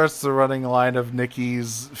starts the running line of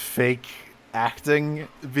Nikki's fake acting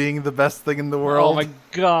being the best thing in the world. Oh my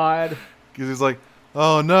god! Because he's like,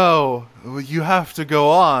 "Oh no, you have to go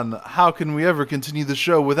on. How can we ever continue the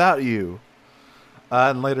show without you?"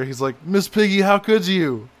 And later he's like, "Miss Piggy, how could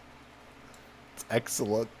you?" It's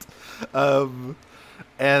excellent.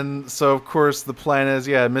 And so, of course, the plan is,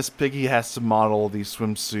 Miss Piggy has to model the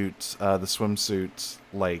swimsuit,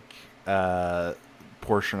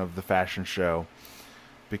 portion of the fashion show,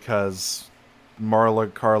 because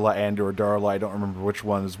Marla, Carla, and/or Darla, I don't remember which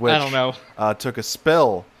one is which. I don't know. Took a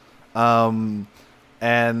spill, and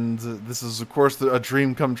this is, of course, a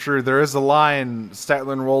dream come true. There is a line.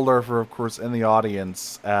 Statler and Waldorf are, of course, in the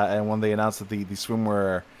audience, and when they announce that the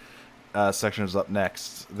swimwear section is up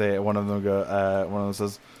next, one of them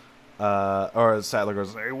says, or Statler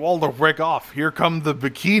goes, "Hey, Waldorf, break off! Here come the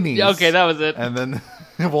bikinis." Okay, that was it. And then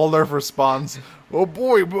Waldorf responds, "Oh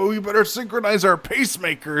boy, but we better synchronize our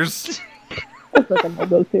pacemakers." I freaking love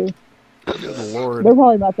those two. Good lord. They're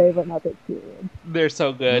probably my favorite Muppets, period. They're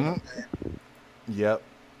so good. Mm-hmm. Yep.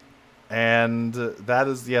 And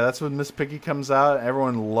that's when Miss Piggy comes out.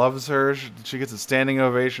 Everyone loves her. She gets a standing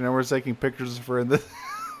ovation. Everyone's taking pictures of her. And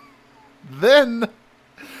then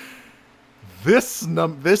this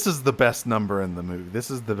is the best number in the movie.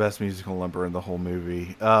 This is the best musical number in the whole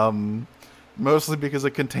movie. Mostly because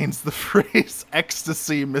it contains the phrase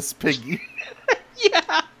 "Ecstasy, Miss Piggy."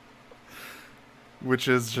 Yeah. Which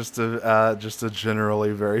is just a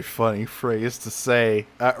generally very funny phrase to say,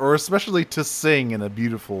 or especially to sing in a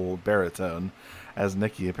beautiful baritone, as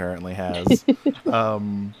Nikki apparently has.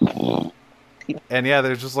 And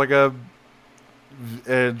there's just like a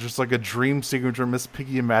dream sequence. Miss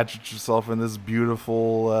Piggy imagines herself in this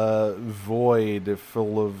beautiful void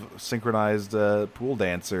full of synchronized pool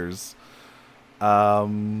dancers.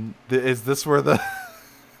 Is this where the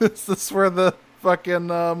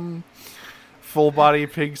fucking full body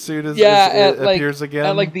pig suit appears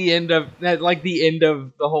again? At the end of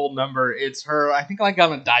the whole number, it's her, I think, like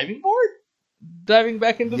on a diving board, diving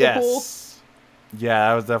back into the pool.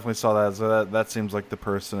 Yeah, I definitely saw that. So that seems like the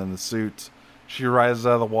person in the suit. She rises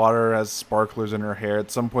out of the water, has sparklers in her hair. At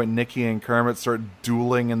some point, Nikki and Kermit start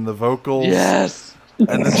dueling in the vocals. Yes.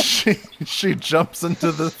 And then she jumps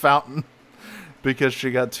into the fountain because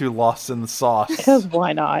she got too lost in the sauce. Because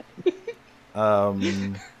why not?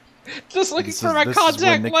 Just looking for my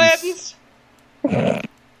contact lens.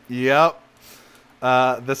 Yep.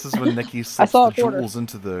 This is when Nikki slips the jewels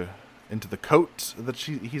into the coat that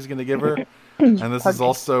he's going to give her. And this is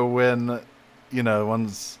also when,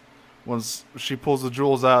 once she pulls the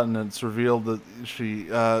jewels out and it's revealed that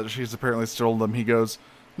she's apparently stolen them, he goes,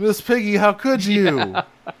 "Miss Piggy, how could you?" Yeah.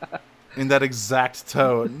 In that exact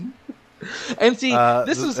tone. And see,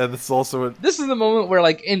 this is the moment where,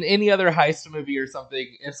 like, in any other heist movie or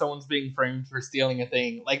something, if someone's being framed for stealing a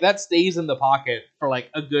thing, like, that stays in the pocket for,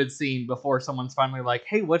 like, a good scene before someone's finally like,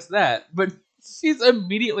 "Hey, what's that?" But she's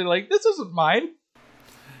immediately like, "This isn't mine."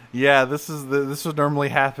 Yeah, this would normally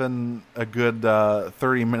happen a good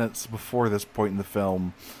 30 minutes before this point in the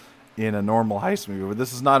film in a normal heist movie, but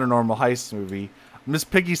this is not a normal heist movie. Miss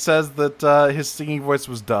Piggy says that his singing voice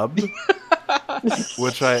was dubbed.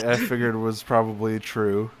 Which I figured was probably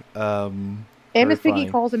true. And Miss Piggy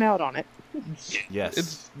calls him out on it.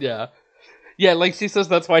 Yes. Yeah, like she says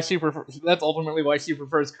that's ultimately why she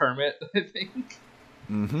prefers Kermit, I think.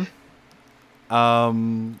 Mm-hmm.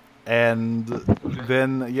 And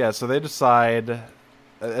then, so they decide,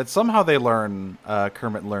 and somehow they learn,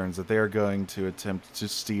 Kermit learns that they are going to attempt to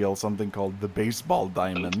steal something called the baseball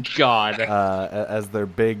diamond. God. As their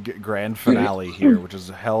big grand finale here, which is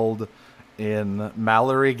held in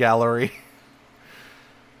Mallory Gallery.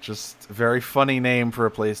 Just a very funny name for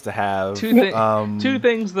a place to have. Two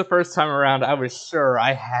things the first time around I was sure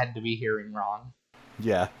I had to be hearing wrong.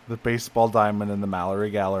 Yeah, the baseball diamond in the Mallory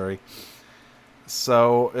Gallery.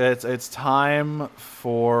 So it's time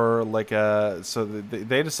for like a. So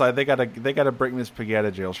they decide they gotta bring Miss Piggy out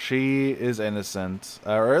of jail. She is innocent,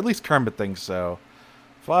 or at least Kermit thinks so.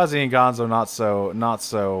 Fozzie and Gonzo not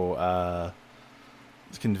so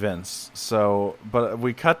convinced. So, but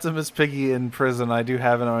we cut to Miss Piggy in prison. I do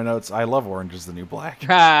have in my notes, I love Orange is the New Black.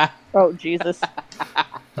 Oh, Jesus.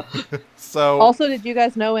 So Also, did you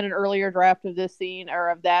guys know in an earlier draft of this scene or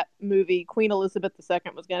of that movie, Queen Elizabeth II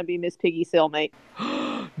was going to be Miss Piggy's cellmate?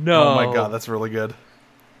 No. Oh my god, that's really good.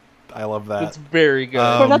 I love that. That's very good.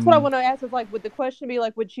 Well, that's what I want to ask is, like, would the question be,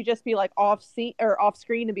 like, would she just be, like, off scene or off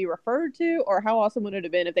screen to be referred to? Or how awesome would it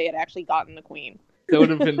have been if they had actually gotten the Queen? That would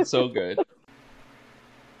have been so good.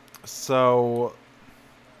 So,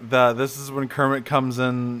 this is when Kermit comes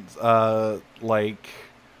in, like,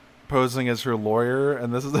 posing as her lawyer,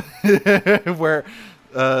 and this is where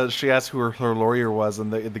she asks who her lawyer was,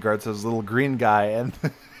 and the guard says, little green guy, and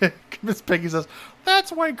Miss Piggy says,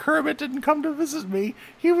 that's why Kermit didn't come to visit me.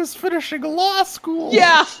 He was finishing law school.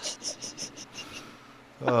 Yeah!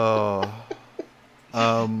 Oh.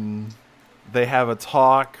 They have a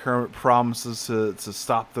talk. Kermit promises to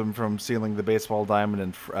stop them from stealing the baseball diamond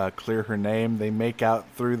and clear her name. They make out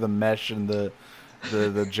through the mesh in the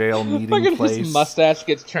jail meeting place. His mustache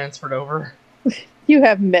gets transferred over. You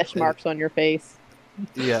have mesh marks on your face.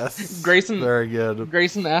 Yes. Grayson, very good.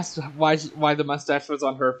 Grayson asked why the mustache was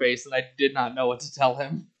on her face, and I did not know what to tell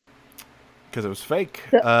him. Because it was fake.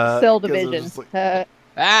 Cell division. Cell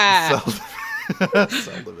division.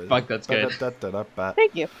 Fuck, that's good.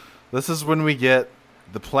 Thank you. This is when we get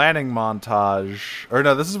the planning montage. Or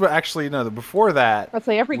no, this is what actually, no, before that, I'd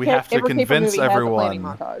say we have to convince everyone.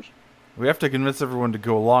 Montage. We have to convince everyone to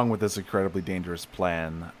go along with this incredibly dangerous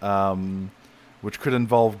plan, which could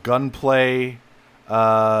involve gunplay,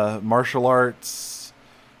 martial arts.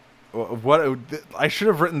 What I should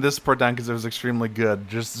have written this part down because it was extremely good.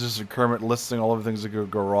 Just Kermit listing all of the things that could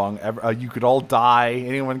go wrong. You could all die.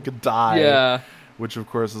 Anyone could die. Yeah. Which of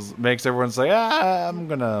course makes everyone say, I'm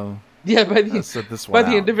gonna. Yeah, by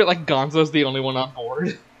the end of it, like Gonzo's the only one on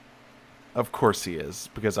board. Of course he is,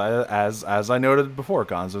 because as I noted before,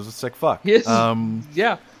 Gonzo's a sick fuck. Yes.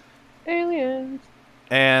 Yeah. Aliens.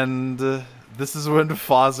 And this is when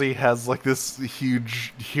Fozzie has like this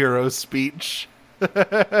huge hero speech.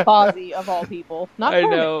 Fozzie of all people, not I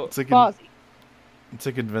Kermit. know. Fozzie.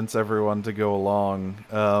 To convince everyone to go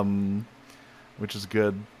along, which is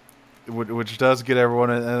good. Which does get everyone,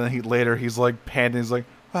 and then later he's like panting. He's like,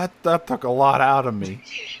 that took a lot out of me.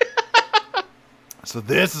 So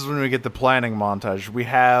this is when we get the planning montage. We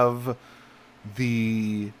have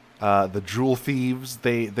the jewel thieves.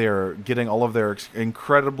 They're getting all of their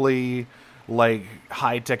incredibly like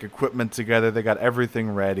high tech equipment together. They got everything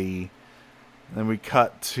ready. And then we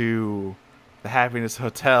cut to the Happiness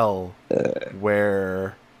Hotel,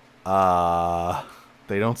 where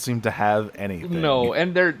they don't seem to have anything. No,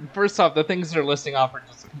 and they're first off, the things they're listing off are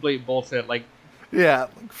just complete bullshit. Like, yeah,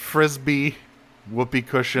 like frisbee, whoopee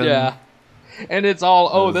cushion. Yeah, and it's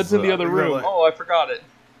all that's in the other room. Like, I forgot it.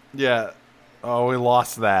 Yeah, we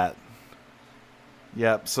lost that.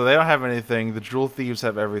 Yep. So they don't have anything. The jewel thieves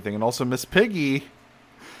have everything, and also Miss Piggy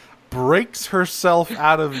breaks herself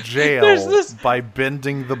out of jail by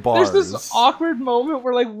bending the bars. There's this awkward moment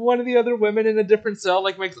where like one of the other women in a different cell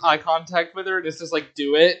like makes eye contact with her and it's just like,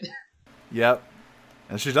 do it. Yep.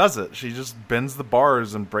 And she does it. She just bends the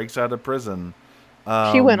bars and breaks out of prison.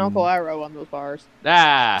 She went Uncle Iroh on those bars.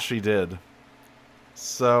 She did.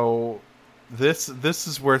 So this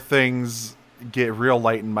is where things get real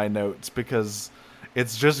light in my notes, because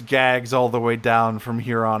it's just gags all the way down from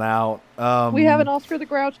here on out. We have an Oscar the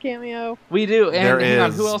Grouch cameo. We do. And there hang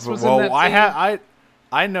on, is. who else was in that scene?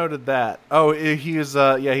 I noted that. Oh, he's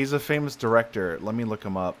a famous director. Let me look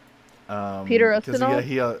him up. Peter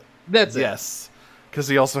Ustinov? That's it. Yes, because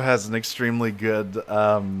he also has an extremely good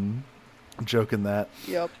joke in that.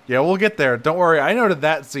 Yep. Yeah, we'll get there. Don't worry. I noted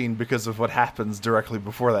that scene because of what happens directly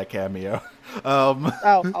before that cameo.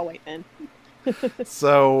 I'll wait then.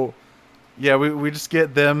 So, yeah, we just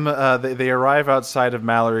get them. They arrive outside of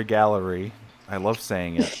Mallory Gallery. I love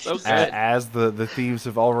saying it. As the thieves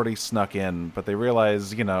have already snuck in, but they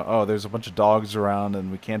realize, there's a bunch of dogs around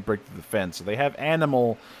and we can't break through the fence. So they have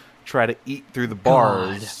Animal try to eat through the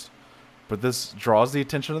bars, but this draws the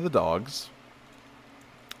attention of the dogs.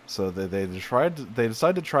 So they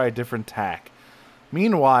decide to try a different tack.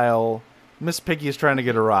 Meanwhile, Miss Piggy is trying to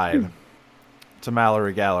get a ride to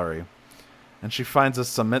Mallory Gallery, and she finds a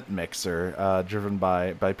cement mixer driven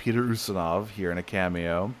by Peter Ustinov here in a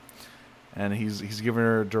cameo. And he's giving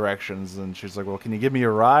her directions, and she's like, "Well, can you give me a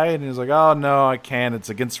ride?" And he's like, "Oh no, I can't. It's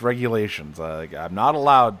against regulations. I'm not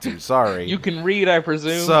allowed to. Sorry." You can read, I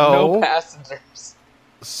presume. So- no passengers.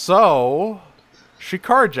 So she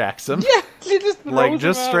carjacks him. Yeah, she just throws Like, him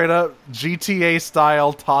just out. straight up GTA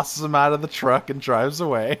style, tosses him out of the truck and drives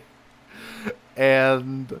away.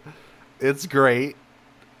 And it's great.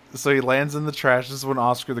 So he lands in the trash. This is when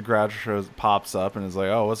Oscar the Grouch pops up and is like,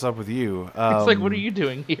 "Oh, what's up with you?" It's like, what are you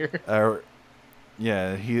doing here? Yeah,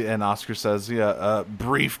 and Oscar says, "Yeah,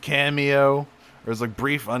 brief cameo." Or it's like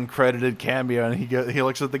brief uncredited cameo, and he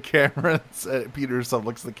looks at the camera, and Peter himself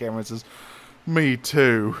looks at the camera and says, "Me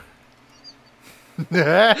too."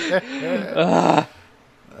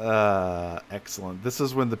 Excellent. This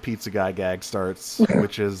is when the pizza guy gag starts,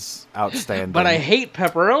 which is outstanding. But I hate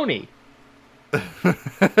pepperoni.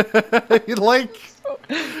 Like,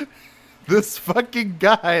 this fucking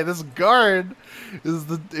guy, this guard,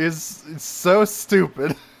 is so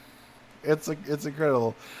stupid. It's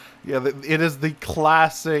incredible. Yeah, it is the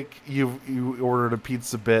classic. You ordered a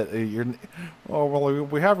pizza bit.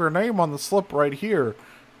 We have your name on the slip right here.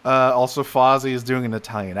 Also, Fozzie is doing an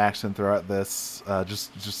Italian accent throughout this.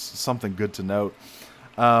 Just something good to note.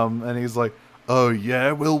 And he's like, "Oh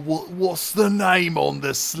yeah, well, what's the name on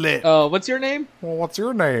the slip?" What's your name? Well, what's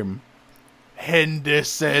your name?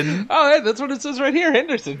 Henderson. Oh, hey, that's what it says right here,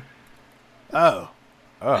 Henderson. Oh,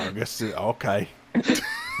 I guess okay.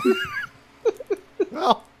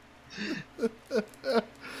 Well,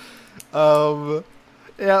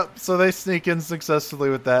 yeah. So they sneak in successfully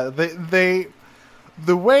with that.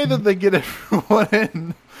 The way that they get everyone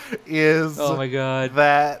in is, Oh my god.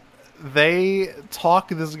 that they talk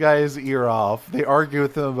this guy's ear off. They argue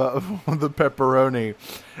with him about the pepperoni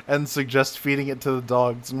and suggest feeding it to the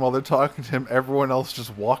dogs. And while they're talking to him, everyone else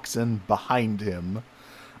just walks in behind him.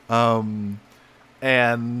 And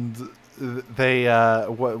they,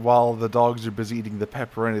 while the dogs are busy eating the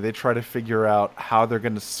pepperoni, they try to figure out how they're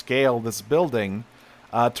going to scale this building.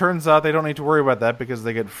 Turns out they don't need to worry about that because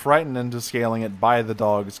they get frightened into scaling it by the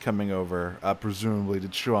dogs coming over, presumably to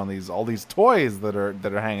chew on all these toys that are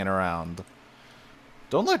hanging around.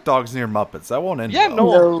 Don't let dogs near Muppets. That won't end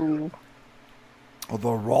well. No.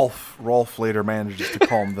 Although Rolf later manages to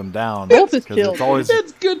calm them down. Rolf is 'cause chill. it's always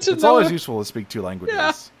That's good to it's know. always useful to speak two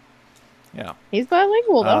languages. Yeah. He's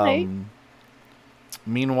bilingual, don't he?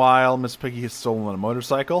 Meanwhile, Miss Piggy has stolen a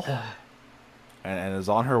motorcycle and is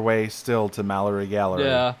on her way still to Mallory Gallery.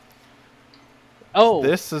 Yeah. Oh,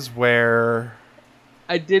 This is where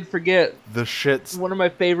I did forget. the shit's... One of my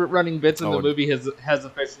favorite running bits in Oh. the movie has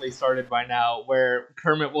officially started by now, where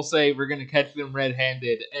Kermit will say, "We're gonna catch them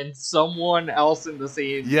red-handed," and someone else in the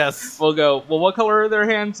scene Yes. will go, "Well, what color are their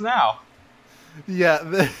hands now?"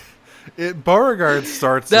 Yeah. Beauregard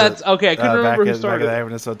starts That's it, okay. I couldn't remember who back started. at the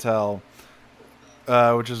Happiness Hotel,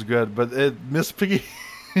 which is good. But Miss Piggy...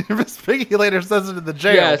 Miss Piggy later says it in the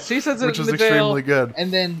jail. Yeah, she says it which in is the jail, extremely good.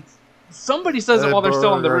 and then somebody says it while they're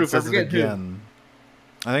still on the Beauregard roof. I says it forget who. again.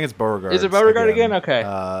 I think it's Beauregard. Is it Beauregard again?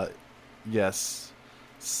 Okay. Yes.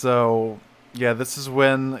 So yeah, this is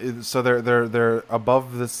when. So they're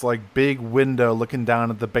above this like big window, looking down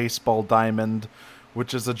at the baseball diamond,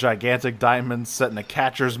 which is a gigantic diamond set in a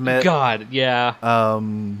catcher's mitt. God, yeah.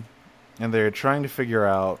 And they're trying to figure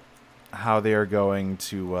out how they are going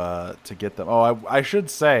to get them. Oh, I should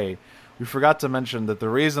say, we forgot to mention that the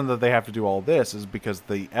reason that they have to do all this is because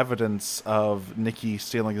the evidence of Nikki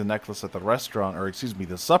stealing the necklace at the restaurant, or excuse me,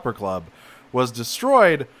 the supper club, was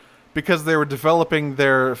destroyed because they were developing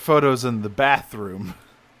their photos in the bathroom.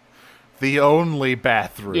 The only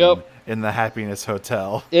bathroom in the Happiness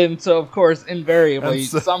Hotel. And so, of course, invariably, And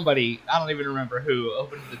so- somebody, I don't even remember who,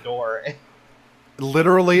 opened the door.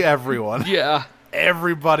 Literally everyone. Yeah.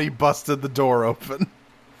 Everybody busted the door open.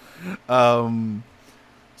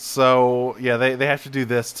 So yeah, they have to do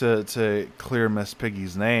this to clear Miss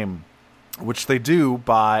Piggy's name, which they do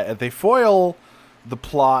by they foil the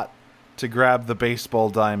plot to grab the baseball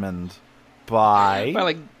diamond by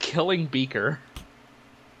like killing Beaker.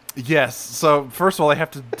 Yes. So first of all, they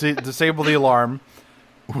have to disable the alarm,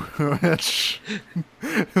 which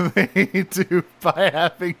they do by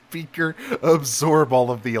having Beaker absorb all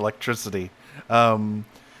of the electricity. And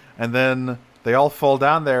then they all fall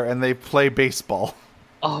down there and they play baseball.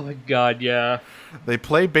 Oh my god, yeah. They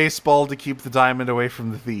play baseball to keep the diamond away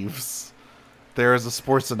from the thieves. There is a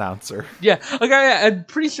sports announcer. Yeah, okay, yeah, I'm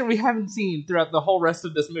pretty sure we haven't seen throughout the whole rest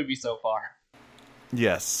of this movie so far.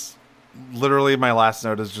 Yes. Literally, my last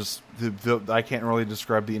note is just, I can't really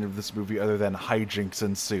describe the end of this movie other than hijinks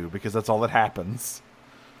ensue, because that's all that happens.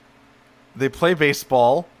 They play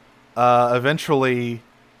baseball. Eventually,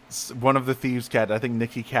 one of the thieves I think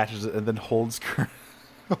Nikki catches it and then holds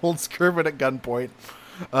Kermit at gunpoint.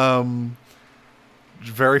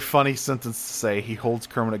 Very funny sentence to say. He holds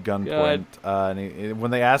Kermit at gunpoint, and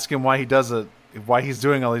when they ask him why he does it, why he's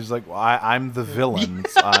doing all, he's like, well, I'm the villain.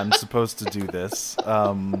 So I'm supposed to do this.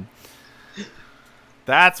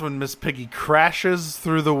 That's when Miss Piggy crashes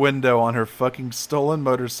through the window on her fucking stolen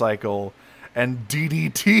motorcycle and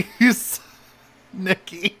DDTs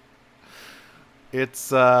Nikki. It's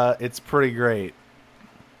pretty great.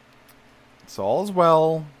 So all's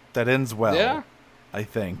well that ends well. Yeah. I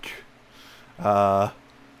think.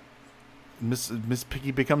 Miss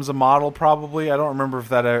Piggy becomes a model, probably. I don't remember if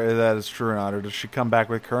that is true or not. Or does she come back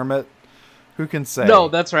with Kermit? Who can say? No,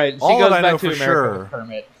 that's right. She goes back to America with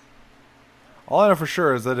Kermit. All I know for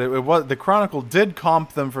sure is that it was the Chronicle did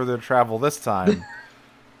comp them for their travel this time,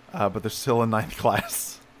 but they're still in 9th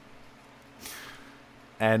class.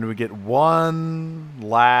 And we get one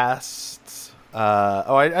last.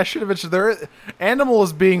 I should have mentioned Animal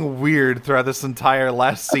is being weird throughout this entire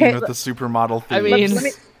last scene with the supermodel theme. I mean,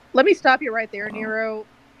 let me stop you right there, Nero.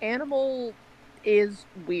 Animal is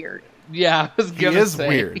weird. Yeah, I was gonna say.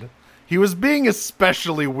 Weird. He was being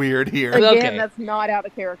especially weird here. Again, Okay. That's not out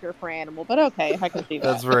of character for Animal, but okay, I can see that.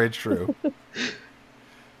 That's very true.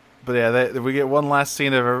 But yeah, we get one last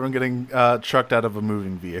scene of everyone getting chucked out of a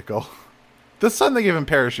moving vehicle. This time they gave him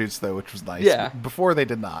parachutes, though, which was nice. Yeah. Before they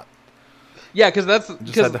did not. Yeah, because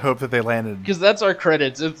Just had to hope that they landed. Because that's our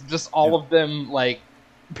credits. It's just all of them like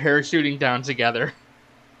parachuting down together.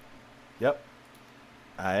 Yep.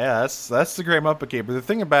 Yeah, that's the Great Muppet Caper. The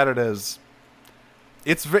thing about it is,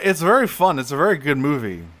 it's very fun. It's a very good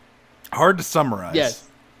movie. Hard to summarize. Yes.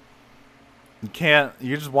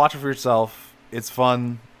 You just watch it for yourself. It's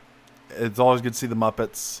fun. It's always good to see the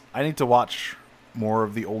Muppets. I need to watch more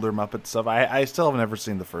of the older Muppet stuff. I still have never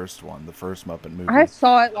seen the first one, the first Muppet movie. I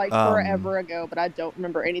saw it like forever ago, but I don't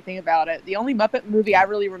remember anything about it. The only Muppet movie I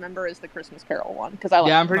really remember is the Christmas Carol one, because I like.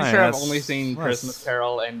 Yeah, I'm pretty sure I've that's- only seen that's- Christmas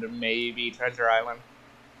Carol and maybe Treasure Island.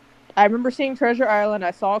 I remember seeing Treasure Island.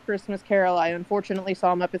 I saw Christmas Carol. I unfortunately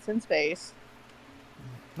saw Muppets in Space.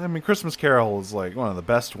 I mean, Christmas Carol is like one of the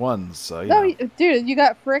best ones. So, No, you know. dude, you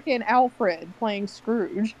got frickin' Alfred playing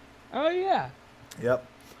Scrooge. Oh yeah. Yep.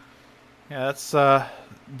 Yeah, that's Muppets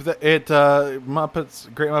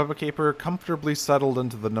Great Muppet Caper comfortably settled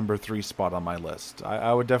into the number 3 spot on my list.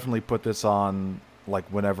 I would definitely put this on like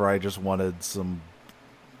whenever I just wanted some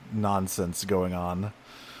nonsense going on.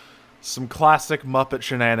 Some classic Muppet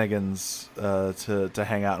shenanigans to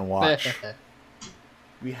hang out and watch.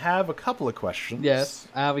 We have a couple of questions. Yes.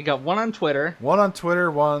 We got one on Twitter. One on Twitter,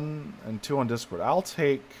 one and two on Discord. I'll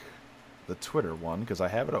take the Twitter one because I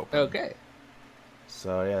have it open. Okay.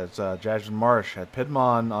 So yeah, it's Jasmine Marsh at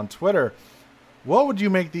Pidmon on Twitter. What would you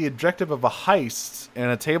make the objective of a heist in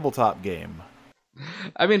a tabletop game?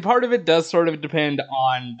 I mean, part of it does sort of depend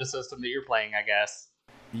on the system that you're playing, I guess.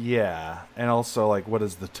 Yeah, and also like what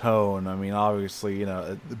is the tone? I mean, obviously, you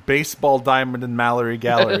know, baseball diamond and Mallory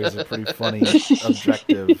Gallery is a pretty funny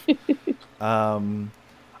objective.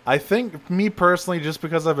 I think me personally, just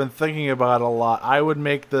because I've been thinking about it a lot, I would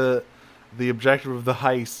make the objective of the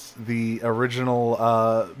heist the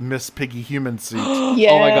original Miss Piggy human suit.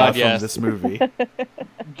 Yeah. Oh my god, from yes. this movie.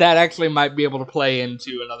 That actually might be able to play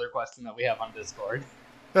into another question that we have on Discord.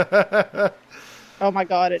 Oh my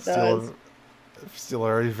god, it does. Still a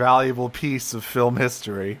very valuable piece of film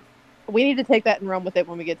history. We need to take that and run with it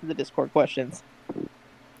when we get to the Discord questions.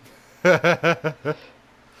 Oh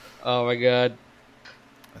my god.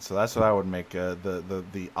 So that's what I would make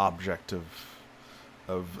the object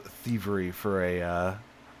of thievery for a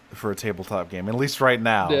tabletop game, at least right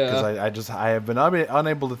now, because I have been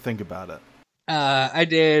unable to think about it.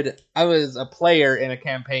 I was a player in a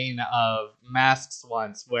campaign of Masks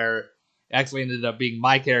once where it actually ended up being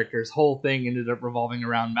my character's whole thing ended up revolving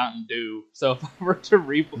around Mountain Dew. So if I were to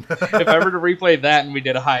replay that and we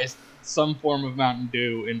did a heist, some form of Mountain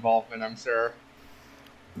Dew involvement, I'm sure.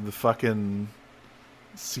 The fucking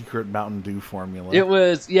secret Mountain Dew formula. It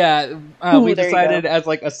was, yeah. We there you decided go. as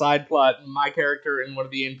like a side plot, my character and one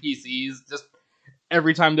of the NPCs, just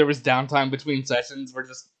every time there was downtime between sessions, we're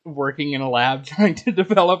just working in a lab trying to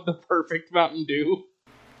develop the perfect Mountain Dew.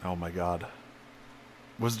 Oh my god.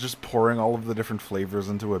 Was it just pouring all of the different flavors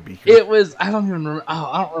into a beaker? It was. I don't even.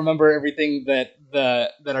 I don't remember everything that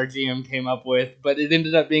our GM came up with, but it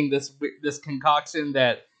ended up being this concoction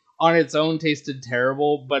that, on its own, tasted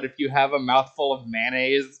terrible. But if you have a mouthful of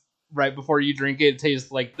mayonnaise right before you drink it, it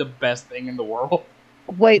tastes like the best thing in the world.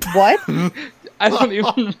 Wait, what? I don't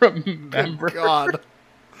even remember. Good god.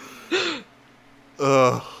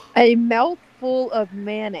 Ugh. A mouthful mouthful of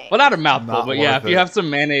mayonnaise. Well, not a mouthful, Not but yeah, worth if you it. have some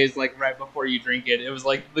mayonnaise like right before you drink it, it was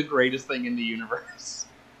like the greatest thing in the universe.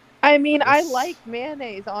 I mean, I Yes. like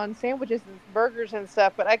mayonnaise on sandwiches and burgers and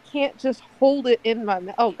stuff, but I can't just hold it in my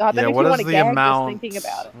mouth. Oh god, that Yeah, makes what me is want to the gag amount? just thinking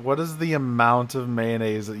about it. What is the amount of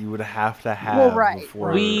mayonnaise that you would have to have Well, right, before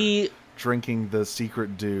right. We drinking the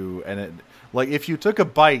secret dew? And it, like, if you took a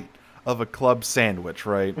bite of a club sandwich,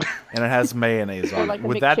 right, and it has mayonnaise Or on like it, a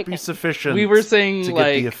would that be McChicken. sufficient? we were saying to get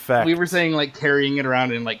like the effect. we were saying like carrying it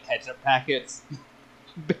around in like ketchup packets,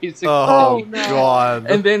 basically. Oh, Oh, no. God!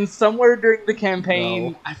 And then somewhere during the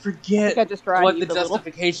campaign, No. I I forget think I just tried what to the eat a little.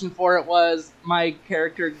 justification for it was. My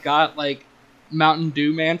character got like Mountain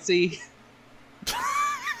Dew Mancy.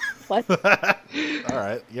 What? All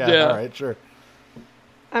right, yeah, Yeah. all right, sure.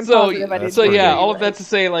 I'm so positive I didn't. so pretty yeah, good. all of that to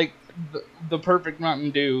say like the perfect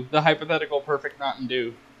Mountain Dew, the hypothetical perfect Mountain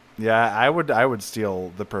Dew. Yeah, I would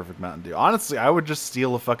steal the perfect Mountain Dew. Honestly, I would just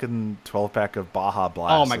steal a fucking 12-pack of Baja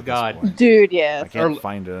Blast. Oh my at this God. point. Dude, yes. I can't Or-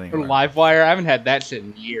 find it Or anywhere. Livewire, I haven't had that shit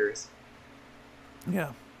in years.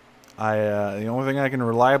 Yeah. The only thing I can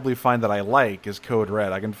reliably find that I like is Code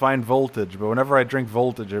Red. I can find Voltage, but whenever I drink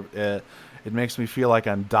Voltage, it makes me feel like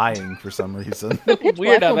I'm dying for some reason. The Pitch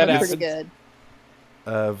Weird Black how one that was pretty happens.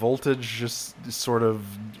 good. Voltage just sort of,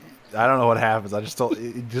 I don't know what happens. I just don't.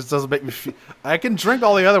 It just doesn't make me feel. I can drink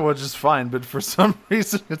all the other ones just fine, but for some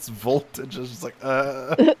reason it's Voltage. It's just like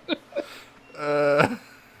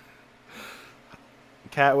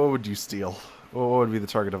Kat, what would you steal? What would be the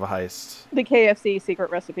target of a heist? The KFC secret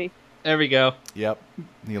recipe. There we go. Yep,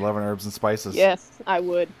 the 11 herbs and spices. Yes, I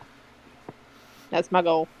would. That's my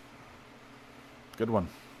goal. Good one.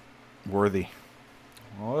 Worthy.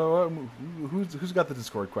 Who's got the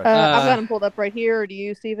Discord question? I've got them pulled up right here. Or do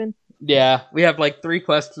you, Steven? Yeah, we have like 3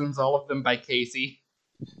 questions, all of them by Casey.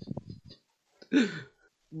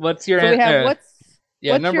 What's your So we have what's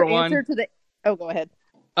number your 1? answer to the? Oh, go ahead.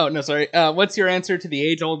 Oh no, sorry. What's your answer to the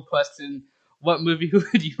age-old question? What movie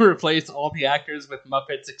would you replace all the actors with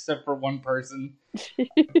Muppets except for one person?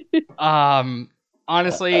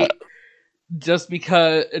 Honestly,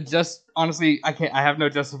 honestly, I have no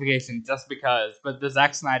justification. Just because, but the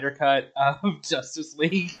Zack Snyder cut of Justice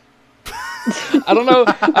League. I don't know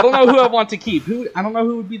who I want to keep. I don't know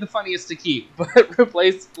who would be the funniest to keep, but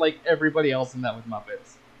replace like everybody else in that with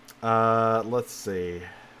Muppets. Let's see.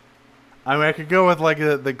 I mean, I could go with like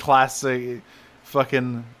the classic,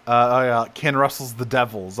 fucking Ken Russell's The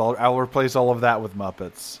Devils. I'll replace all of that with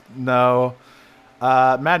Muppets. No,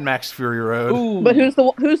 Mad Max Fury Road. Ooh. But who's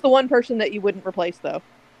the one person that you wouldn't replace though?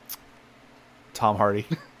 Tom Hardy.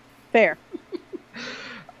 Fair.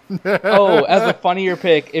 Oh, as a funnier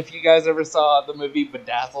pick, if you guys ever saw the movie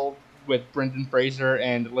Bedazzled with Brendan Fraser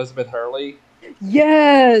and Elizabeth Hurley,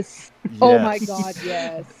 Yes. Oh Yes. my God.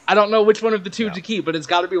 Yes. I don't know which one of the two Yeah. to keep, but it's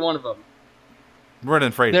got to be one of them.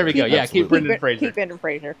 Brendan Fraser. There we go. Yeah, keep Absolutely. Brendan Fraser. Keep Brendan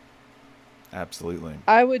Fraser. Absolutely.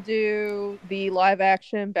 I would do the live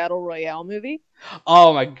action Battle Royale movie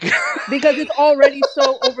Oh my god. because it's already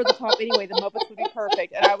so over the top anyway. The Muppets would be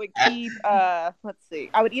perfect, and I would keep. Let's see.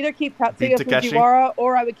 I would either keep Tatsuya Beat Takashi? Fujiwara,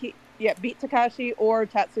 or I would keep Beat Takashi or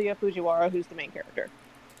Tatsuya Fujiwara, who's the main character.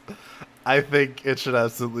 I think it should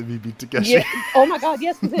absolutely be Beat Takeshi. Yeah. Oh my God.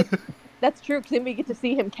 Yes, because that's true. Because then we get to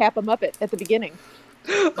see him cap a Muppet at the beginning.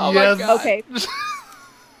 Oh Yes. my god. Okay.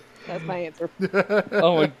 That's my answer.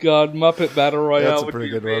 Oh my god, Muppet Battle Royale That's a would pretty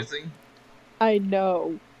be good one. amazing. I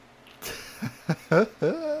know.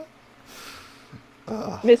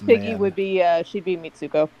 Oh, Miss Piggy man. would be. She'd be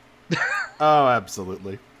Mitsuko. Oh,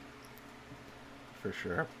 absolutely. For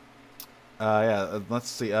sure. Let's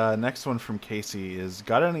see. Next one from Casey is,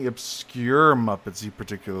 got any obscure Muppets you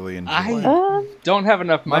particularly enjoy? I- Don't have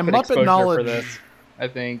enough My Muppet Muppet exposure knowledge, for this, I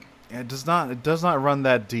think. it does not run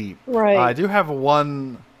that deep. Right. I do have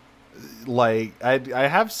one, like, I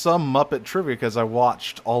have some Muppet trivia because I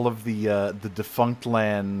watched all of the Defunct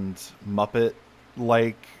Land Muppet,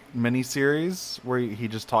 like, miniseries where he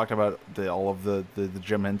just talked about all of the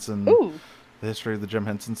Jim Henson, Ooh. the history of the Jim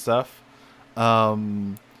Henson stuff.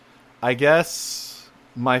 I guess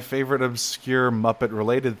my favorite obscure Muppet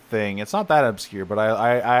related thing, it's not that obscure, but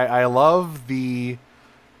I love the,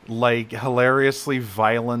 like, hilariously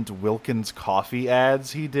violent Wilkins coffee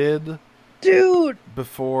ads he did Dude.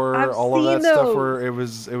 before I've all of seen that stuff, those. where it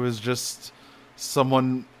was just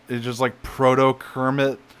someone, it's just like proto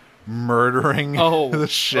Kermit murdering Oh, the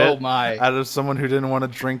shit oh my. out of someone who didn't want to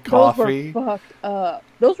drink Those coffee. were fucked up.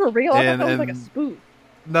 Those were real. I thought And- that was like a and- spoof.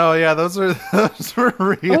 No, yeah, those were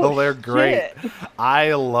real. Oh, They're great. shit.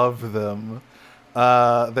 I love them.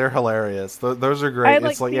 They're hilarious. Those are I great. had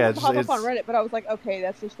like It's like seen yeah, them pop it's up on Reddit, but I was like, okay,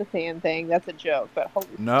 that's just a fan thing. That's a joke. But holy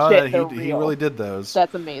no, shit, they're he real. really did those.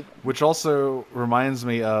 That's amazing. Which also reminds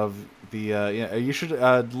me of the you should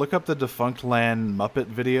look up the Defunct Land Muppet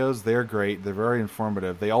videos. They're great. They're very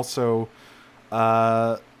informative. They also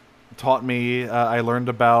taught me. I learned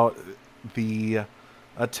about the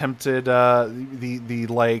attempted the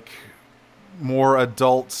like more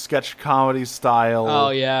adult sketch comedy style. Oh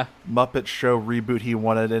yeah. Muppet Show reboot he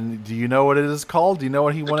wanted. And do you know what it is called? Do you know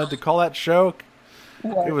what he wanted to call that show?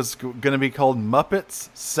 What? It was going to be called Muppets,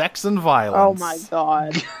 Sex and Violence. Oh my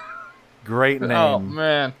god. Great name. Oh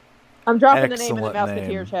man. I'm dropping the name in the Excellent Mouseketeer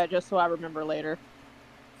name. chat just so I remember later.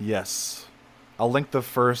 Yes. I'll link the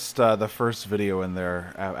first video in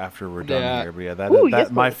there after we're done Yeah. here. But yeah, that Ooh, that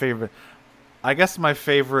yes, my please. favorite. I guess my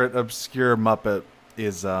favorite obscure Muppet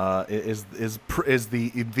is the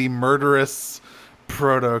murderous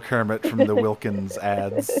proto Kermit from the Wilkins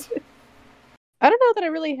ads. I don't know that I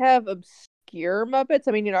really have obscure Muppets.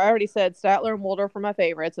 I mean, I already said Statler and Waldorf are my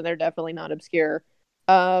favorites, and they're definitely not obscure.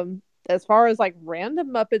 As far as like random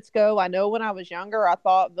Muppets go, I know when I was younger, I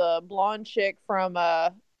thought the blonde chick from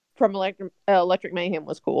Electric Mayhem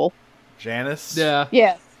was cool. Janice. Yeah.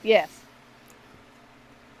 Yes.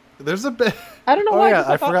 There's a bit. I don't know Oh, why. yeah,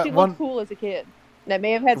 I I thought forgot she one- looked cool as a kid. That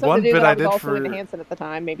may have had something One to do bit that I I was did also for- into Hanson at the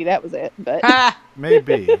time. Maybe that was it. But Ah!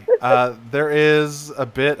 Maybe. There is a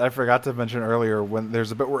bit I forgot to mention earlier when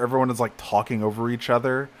there's a bit where everyone is like talking over each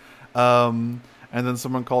other. And then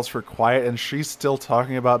someone calls for quiet and she's still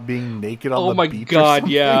talking about being naked on Oh the my beach or god,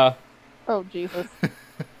 something. yeah. oh Jesus,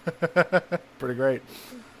 Pretty great.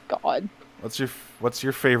 God. What's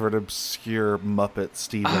your favorite obscure Muppet,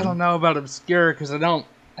 Steven? I don't know about obscure because I don't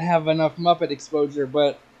have enough Muppet exposure,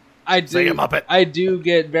 but Say a Muppet. I do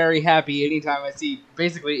get very happy anytime I see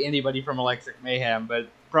basically anybody from Electric Mayhem, but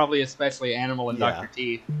probably especially Animal and Yeah. Dr.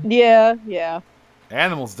 Teeth. Yeah.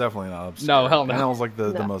 Animal's definitely not obscure. No, hell no. Animal's like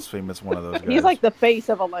the No. most famous one of those guys. He's like the face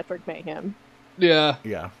of Electric Mayhem. Yeah.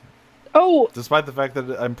 Yeah. Oh, Despite the fact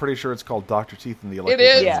that I'm pretty sure it's called Dr. Teeth in the It Electric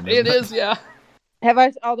is. Mayhem, It isn't is, yeah.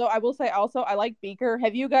 although I will say also, I like Beaker.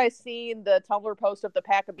 Have you guys seen the Tumblr post of the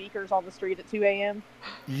pack of Beakers on the street at 2 a.m.?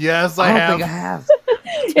 Yes, I don't have. think I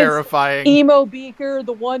have. Terrifying. Emo Beaker,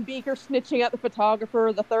 the one Beaker snitching at the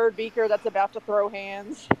photographer, the third Beaker that's about to throw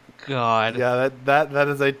hands. God. Yeah, that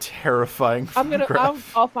is a terrifying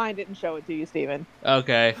photograph. I'll find it and show it to you, Steven.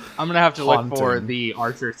 Okay. I'm going to have to look for Haunting. the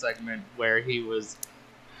Archer segment where he was...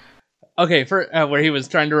 Okay, where he was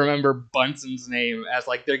trying to remember Bunson's name as,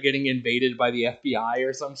 like, they're getting invaded by the FBI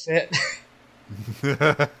or some shit.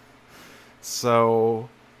 So,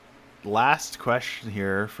 last question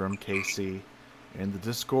here from Casey in the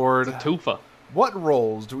Discord. Tufa. What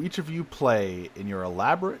roles do each of you play in your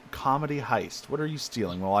elaborate comedy heist? What are you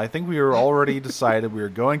stealing? Well, I think we were already decided we were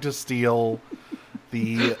going to steal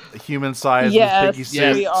the human-sized Yes, piggy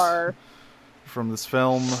suit we are. from this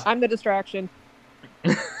film. I'm the distraction.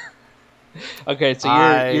 Okay, so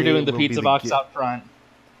I you're doing the will be pizza the box gi- out front.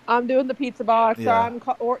 I'm doing the pizza box, Yeah.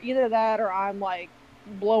 or either that, or I'm like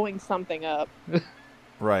blowing something up.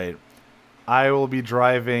 Right. I will be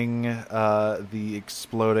driving the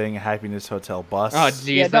exploding Happiness Hotel bus. Oh,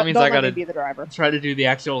 jeez, Yeah, that means don't I let gotta me be the driver. try to do the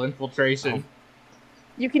actual infiltration.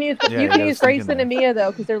 You can use Yeah, you you can gotta use sneak in Grayson and there. Mia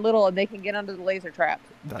though, because they're little and they can get under the laser trap.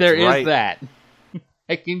 That's There is right. that.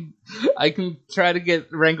 I can try to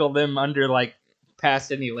wrangle them under like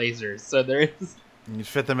past any lasers. So there is. You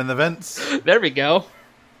fit them in the vents. There we go.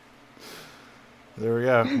 There we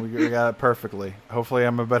go. We got it perfectly. Hopefully,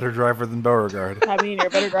 I'm a better driver than Beauregard. I mean, you're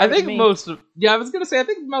a better I driver think than me. I was gonna say I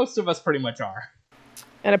think most of us pretty much are.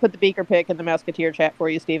 And I put the Beaker pick in the Mouseketeer chat for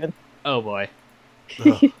you, Steven. Oh boy.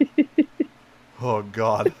 Ugh. Oh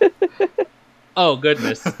God. Oh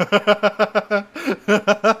goodness.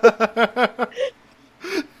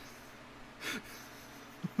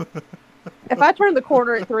 If I turned the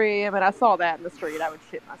corner at 3 a.m. and I saw that in the street, I would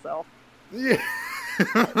shit myself. Yeah.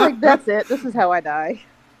 Like, that's it. This is how I die.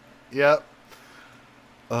 Yep.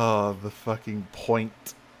 Oh, the fucking point.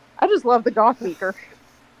 I just love the Goth Beaker.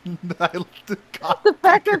 The The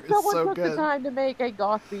fact that is someone so took the good. time to make a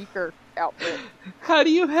Goth Beaker outfit. How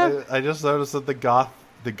do you have? I just noticed that the goth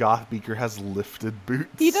beaker has lifted boots.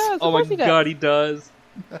 He does. Of Oh my course he does. god, he does.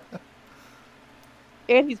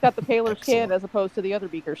 And he's got the paler skin Excellent. as opposed to the other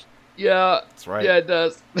Beakers. Yeah. That's right. Yeah, it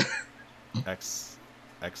does.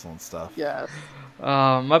 Excellent stuff. Yes.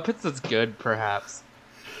 Muppets is good, perhaps.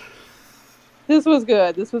 This was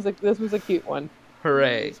good. This was a cute one.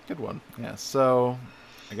 Hooray. It's a good one. Yeah. So,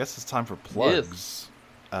 I guess it's time for plugs.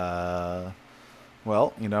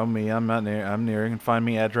 Well, you know me. I'm near. You can find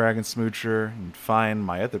me at Dragon Smoocher. You can find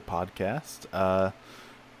my other podcast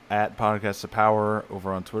at Podcast of Power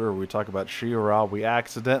over on Twitter, where we talk about She-Ra. We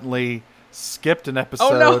accidentally skipped an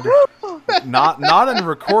episode. Oh no! Not in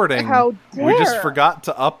recording. How dare! We just forgot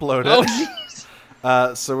to upload Oh, it.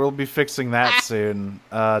 jeez. So we'll be fixing that soon.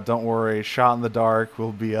 Don't worry. Shot in the Dark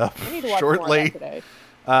will be up I need to watch more of that shortly. today.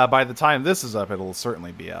 By the time this is up, it'll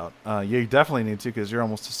certainly be out. You definitely need to, because you're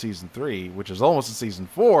almost to season 3, which is almost to season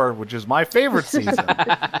 4, which is my favorite season.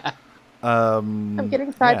 I'm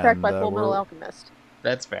getting sidetracked by Full Metal Alchemist.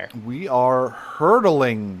 That's fair. We are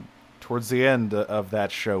hurtling towards the end of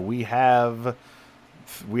that show. We have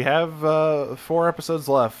 4 episodes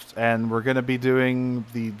left, and we're going to be doing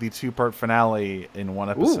the 2-part finale in one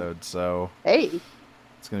episode. Ooh. So Hey,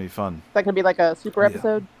 it's going to be fun. is that gonna be like a super Yeah.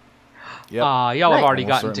 episode? Yep. Y'all have Nice. already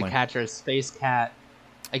Almost gotten certainly. to Catcher's Space Cat.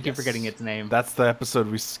 I keep Yes. forgetting its name. That's the episode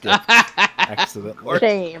we skipped accidentally.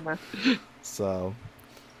 Shame. So,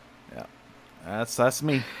 yeah, that's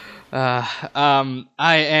me. I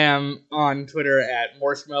am on Twitter at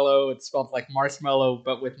Marshmallow. It's spelled like marshmallow,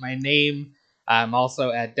 but with my name. I'm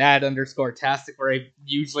also at dad_tastic, where I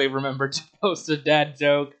usually remember to post a dad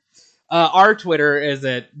joke. Our Twitter is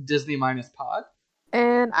at Disney-Pod.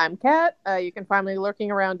 And I'm Kat. You can find me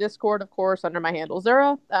lurking around Discord, of course, under my handle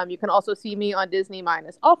Zura. You can also see me on Disney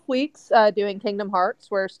minus off weeks doing Kingdom Hearts,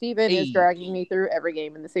 where Steven is Hey. dragging me through every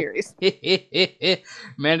game in the series.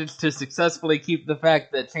 Managed to successfully keep the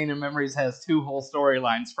fact that Chain of Memories has 2 whole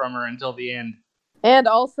storylines from her until the end. And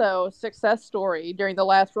also, success story, during the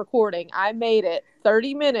last recording, I made it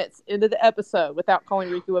 30 minutes into the episode without calling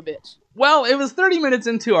Riku a bitch. Well, it was 30 minutes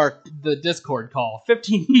into the Discord call,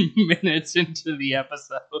 15 minutes into the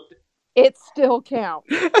episode. It still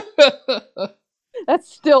counts.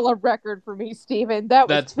 That's still a record for me, Steven. That was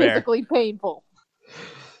That's fair. physically painful.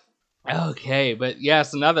 Okay, but yeah,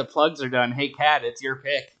 so now that plugs are done, hey Kat, it's your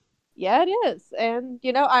pick. Yeah, it is. And,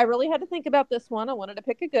 I really had to think about this one. I wanted to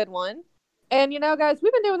pick a good one. And, guys,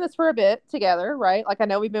 we've been doing this for a bit together, right? Like, I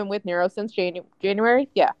know we've been with Nero since January.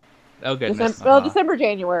 Yeah. Oh goodness. December,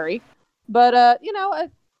 January. But,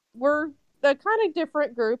 we're a kind of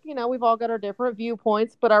different group. We've all got our different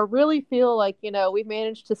viewpoints. But I really feel like, we've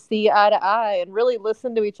managed to see eye to eye and really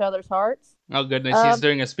listen to each other's hearts. Oh goodness, she's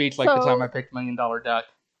doing a speech like the so- time I picked $1 Million Duck.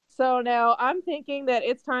 So now I'm thinking that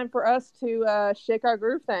it's time for us to shake our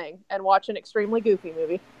groove thing and watch an extremely goofy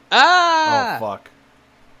movie. Ah! Oh fuck!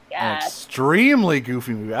 An Yes. extremely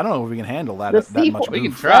goofy movie. I don't know if we can handle that The that much sequel. We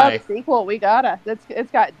can goof. try. The sequel, we gotta.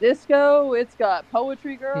 It's got disco. It's got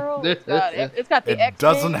Poetry Girl. It's got the It X.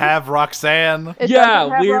 doesn't have Roxanne. It Yeah,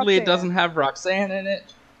 doesn't have weirdly it Roxanne. doesn't have Roxanne in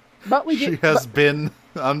it. But we She get. has been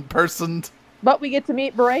unpersoned. But we get to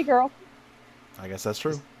meet Beret Girl, I guess that's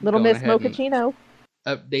true. Little Going Miss ahead and- Mochaccino,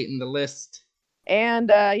 Updating the list. and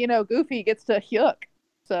Goofy gets to yuck.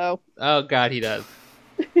 So Oh god, he does.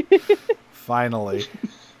 Finally,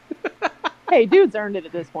 hey, dude's earned it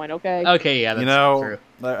at this point, okay? Okay, yeah, that's true.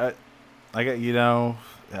 I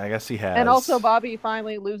guess he has. And also, Bobby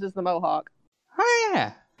finally loses the mohawk. Oh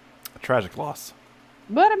yeah. a tragic loss.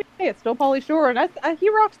 But I mean, hey, it's still Pauly Shore, and he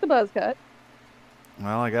rocks the buzz cut.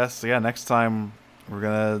 Well, I guess next time we're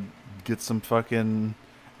gonna get some fucking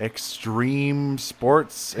extreme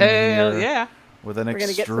sports in Hell here yeah. with an We're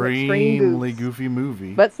gonna get some extreme extremely boobs. goofy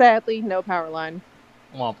movie. But sadly, no power line.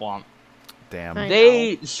 Womp womp. Damn, I-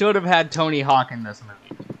 They should have had Tony Hawk in this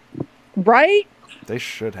movie. Right? they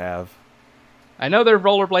should have. I know they're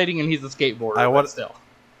rollerblading and he's a skateboarder, but still.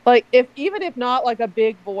 Like, even if not like a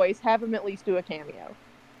big voice, have him at least do a cameo.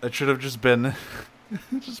 It should have just been,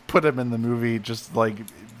 just put him in the movie, just like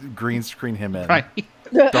green screen him in. Right.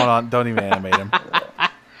 Don't even animate him.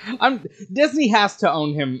 Disney has to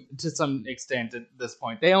own him to some extent at this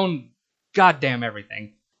point. They own goddamn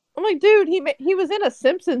everything. I'm like, dude, he was in a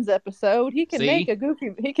Simpsons episode. He can See? make a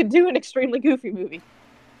goofy. He can do an extremely goofy movie.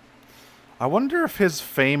 I wonder if his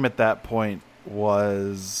fame at that point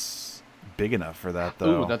was big enough for that,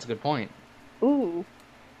 though. Ooh, that's a good point. Ooh,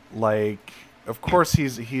 Like, of course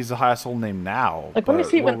he's a household name now. like let me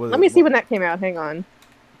but see what was- let me see when that came out. Hang on.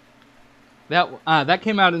 That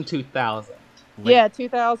came out in 2000. Late- Yeah,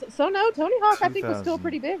 2000. So no, Tony Hawk I think was still 2000.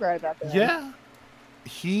 pretty big right about then. Yeah.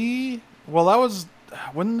 That was,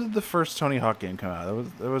 when did the first Tony Hawk game come out?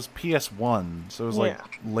 It was PS1, so it was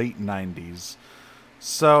like late 90s.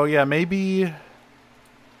 So yeah, maybe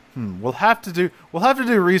we'll have to do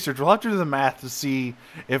research. We'll have to do the math to see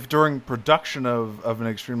if during production of an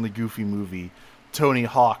extremely goofy movie, Tony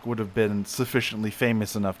Hawk would have been sufficiently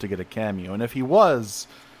famous enough to get a cameo. And if he was,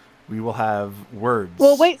 we will have words.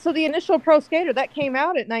 Well, wait. So the initial Pro Skater that came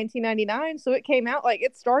out in 1999. So it came out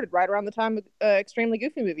it started right around the time Extremely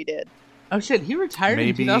Goofy movie did. Oh shit, he retired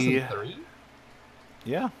Maybe- in 2003?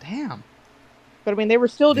 Yeah, Damn. But I mean, they were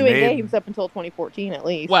still He doing made- games up until 2014 at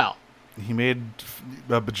least. Well, he made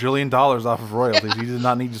 $1 bajillion off of royalties. He did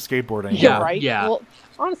not need to skateboard anymore. Yeah. right. Well,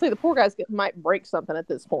 honestly, the poor guys might break something at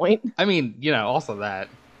this point. I mean, also that.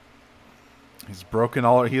 He's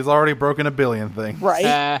already broken 1 billion things.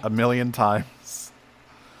 Right. 1 million times.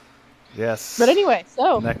 Yes. But anyway,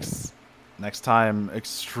 so Next time,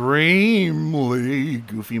 extremely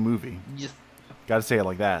goofy movie. Just, Gotta say it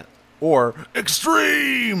like that. Or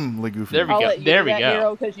extremely goofy. There we movie. go. I'll let you There do we that, go.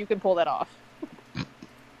 Nero, because you can pull that off.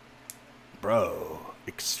 Bro,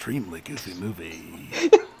 extremely goofy movie.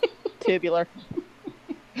 Tubular.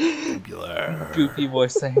 Tubular. goofy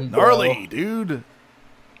voice saying Gnarly, dude.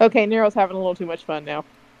 Okay, Nero's having a little too much fun now.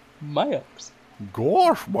 My ups.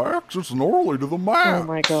 Gosh, Max, it's gnarly to the max. Oh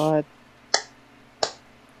my god.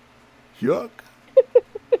 Yuck.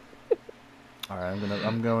 All right,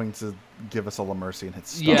 I'm going to give us all a mercy and hit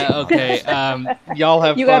stop. Yeah, okay. Y'all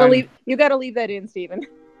have You fun. gotta leave that in, Steven.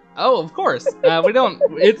 Oh, of course. We don't.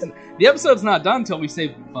 The episode's not done until we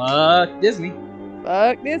say fuck Disney.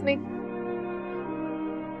 Fuck Disney.